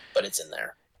game, but it's in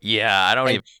there. Yeah, I don't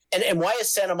even... And why is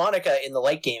Santa Monica in the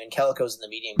light game and Calico's in the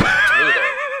medium game? To me,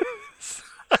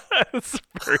 that's a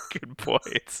very good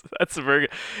point. That's a very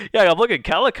good... Yeah, I'm looking.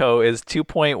 Calico is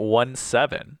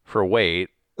 2.17 for weight.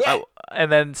 Yeah. Oh,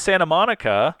 and then Santa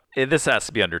Monica, this has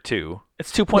to be under 2.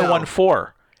 It's 2.14. No.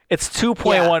 It's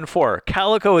 2.14. Yeah.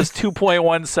 Calico is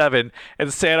 2.17,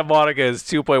 and Santa Monica is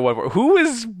 2.14. Who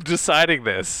is deciding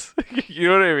this? You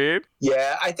know what I mean?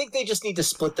 Yeah, I think they just need to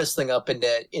split this thing up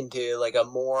into like a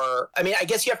more... I mean, I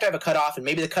guess you have to have a cutoff, and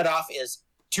maybe the cutoff is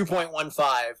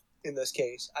 2.15 in this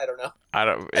case. I don't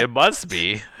know. It must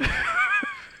be.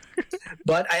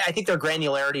 But I think their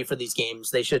granularity for these games,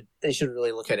 they should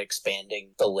really look at expanding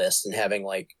the list and having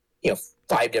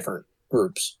 5 different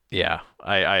groups. Yeah,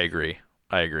 I agree.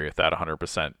 I agree with that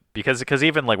 100%. Because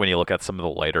even like when you look at some of the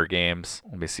lighter games,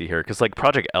 let me see here, because like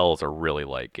Project L is a really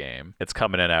light game. It's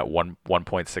coming in at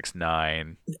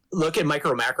 1.69. Look at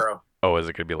Micro Macro. Oh, is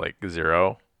it gonna be like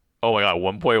 0? Oh my god,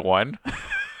 1.1.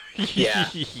 Yeah.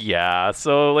 Yeah.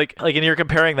 So like, and you're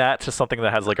comparing that to something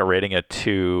that has like a rating of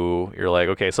 2. You're like,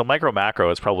 okay, so micro macro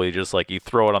is probably just like you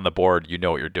throw it on the board, you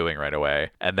know what you're doing right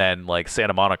away. And then like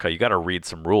Santa Monica, you got to read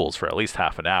some rules for at least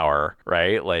half an hour,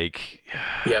 right? Like,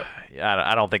 Yep.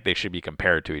 I don't think they should be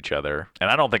compared to each other. And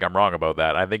I don't think I'm wrong about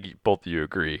that. I think both of you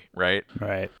agree, right?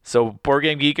 Right. So Board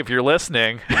Game Geek, if you're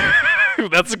listening,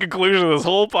 that's the conclusion of this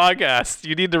whole podcast.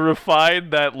 You need to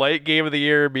refine that light game of the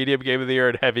year, medium game of the year,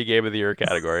 and heavy game of the year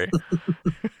category.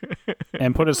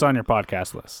 And put us on your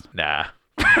podcast list. Nah.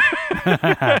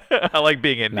 I like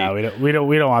being indie. No, we don't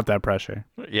want that pressure.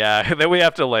 Yeah, then we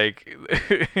have to like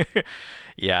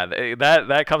yeah,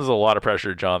 that comes with a lot of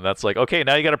pressure, John. That's like, okay,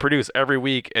 now you got to produce every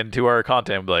week and 2-hour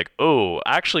content. Be like, oh,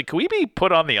 actually, can we be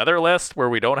put on the other list where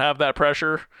we don't have that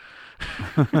pressure?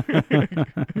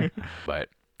 But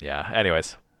yeah,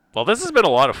 anyways. Well, this has been a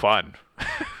lot of fun.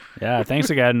 Yeah,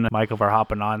 thanks again, Michael, for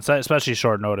hopping on, especially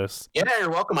short notice. Yeah, you're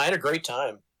welcome. I had a great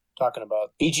time talking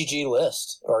about BGG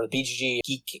list or the BGG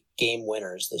Geek game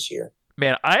winners this year.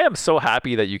 Man, I am so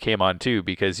happy that you came on too,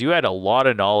 because you had a lot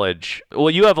of knowledge. Well,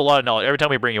 you have a lot of knowledge. Every time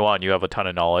we bring you on, you have a ton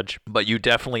of knowledge, but you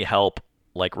definitely help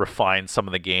like refine some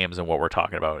of the games and what we're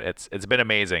talking about. It's been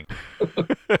amazing.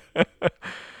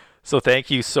 So thank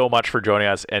you so much for joining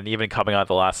us, and even coming on at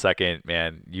the last second,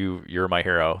 man. You're my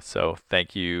hero. So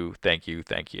thank you.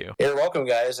 You're welcome,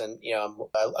 guys. And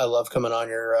I love coming on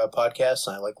your podcast,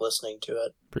 and I like listening to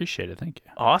it. Appreciate it. Thank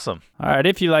you. Awesome. All right.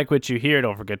 If you like what you hear,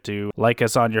 don't forget to like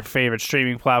us on your favorite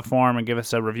streaming platform and give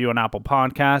us a review on Apple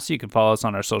Podcasts. You can follow us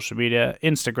on our social media,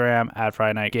 Instagram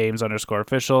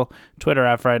 @FridayNightGames_official, Twitter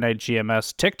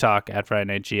 @FridayNightGMS, TikTok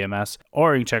 @FridayNightGMS,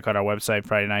 or you can check out our website,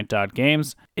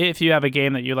 FridayNight.games. If you have a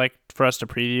game that you'd like for us to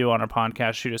preview on our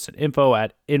podcast, shoot us at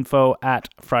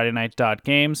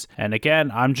info@FridayNight.games. And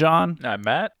again, I'm John. I'm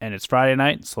Matt. And it's Friday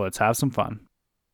night, so let's have some fun.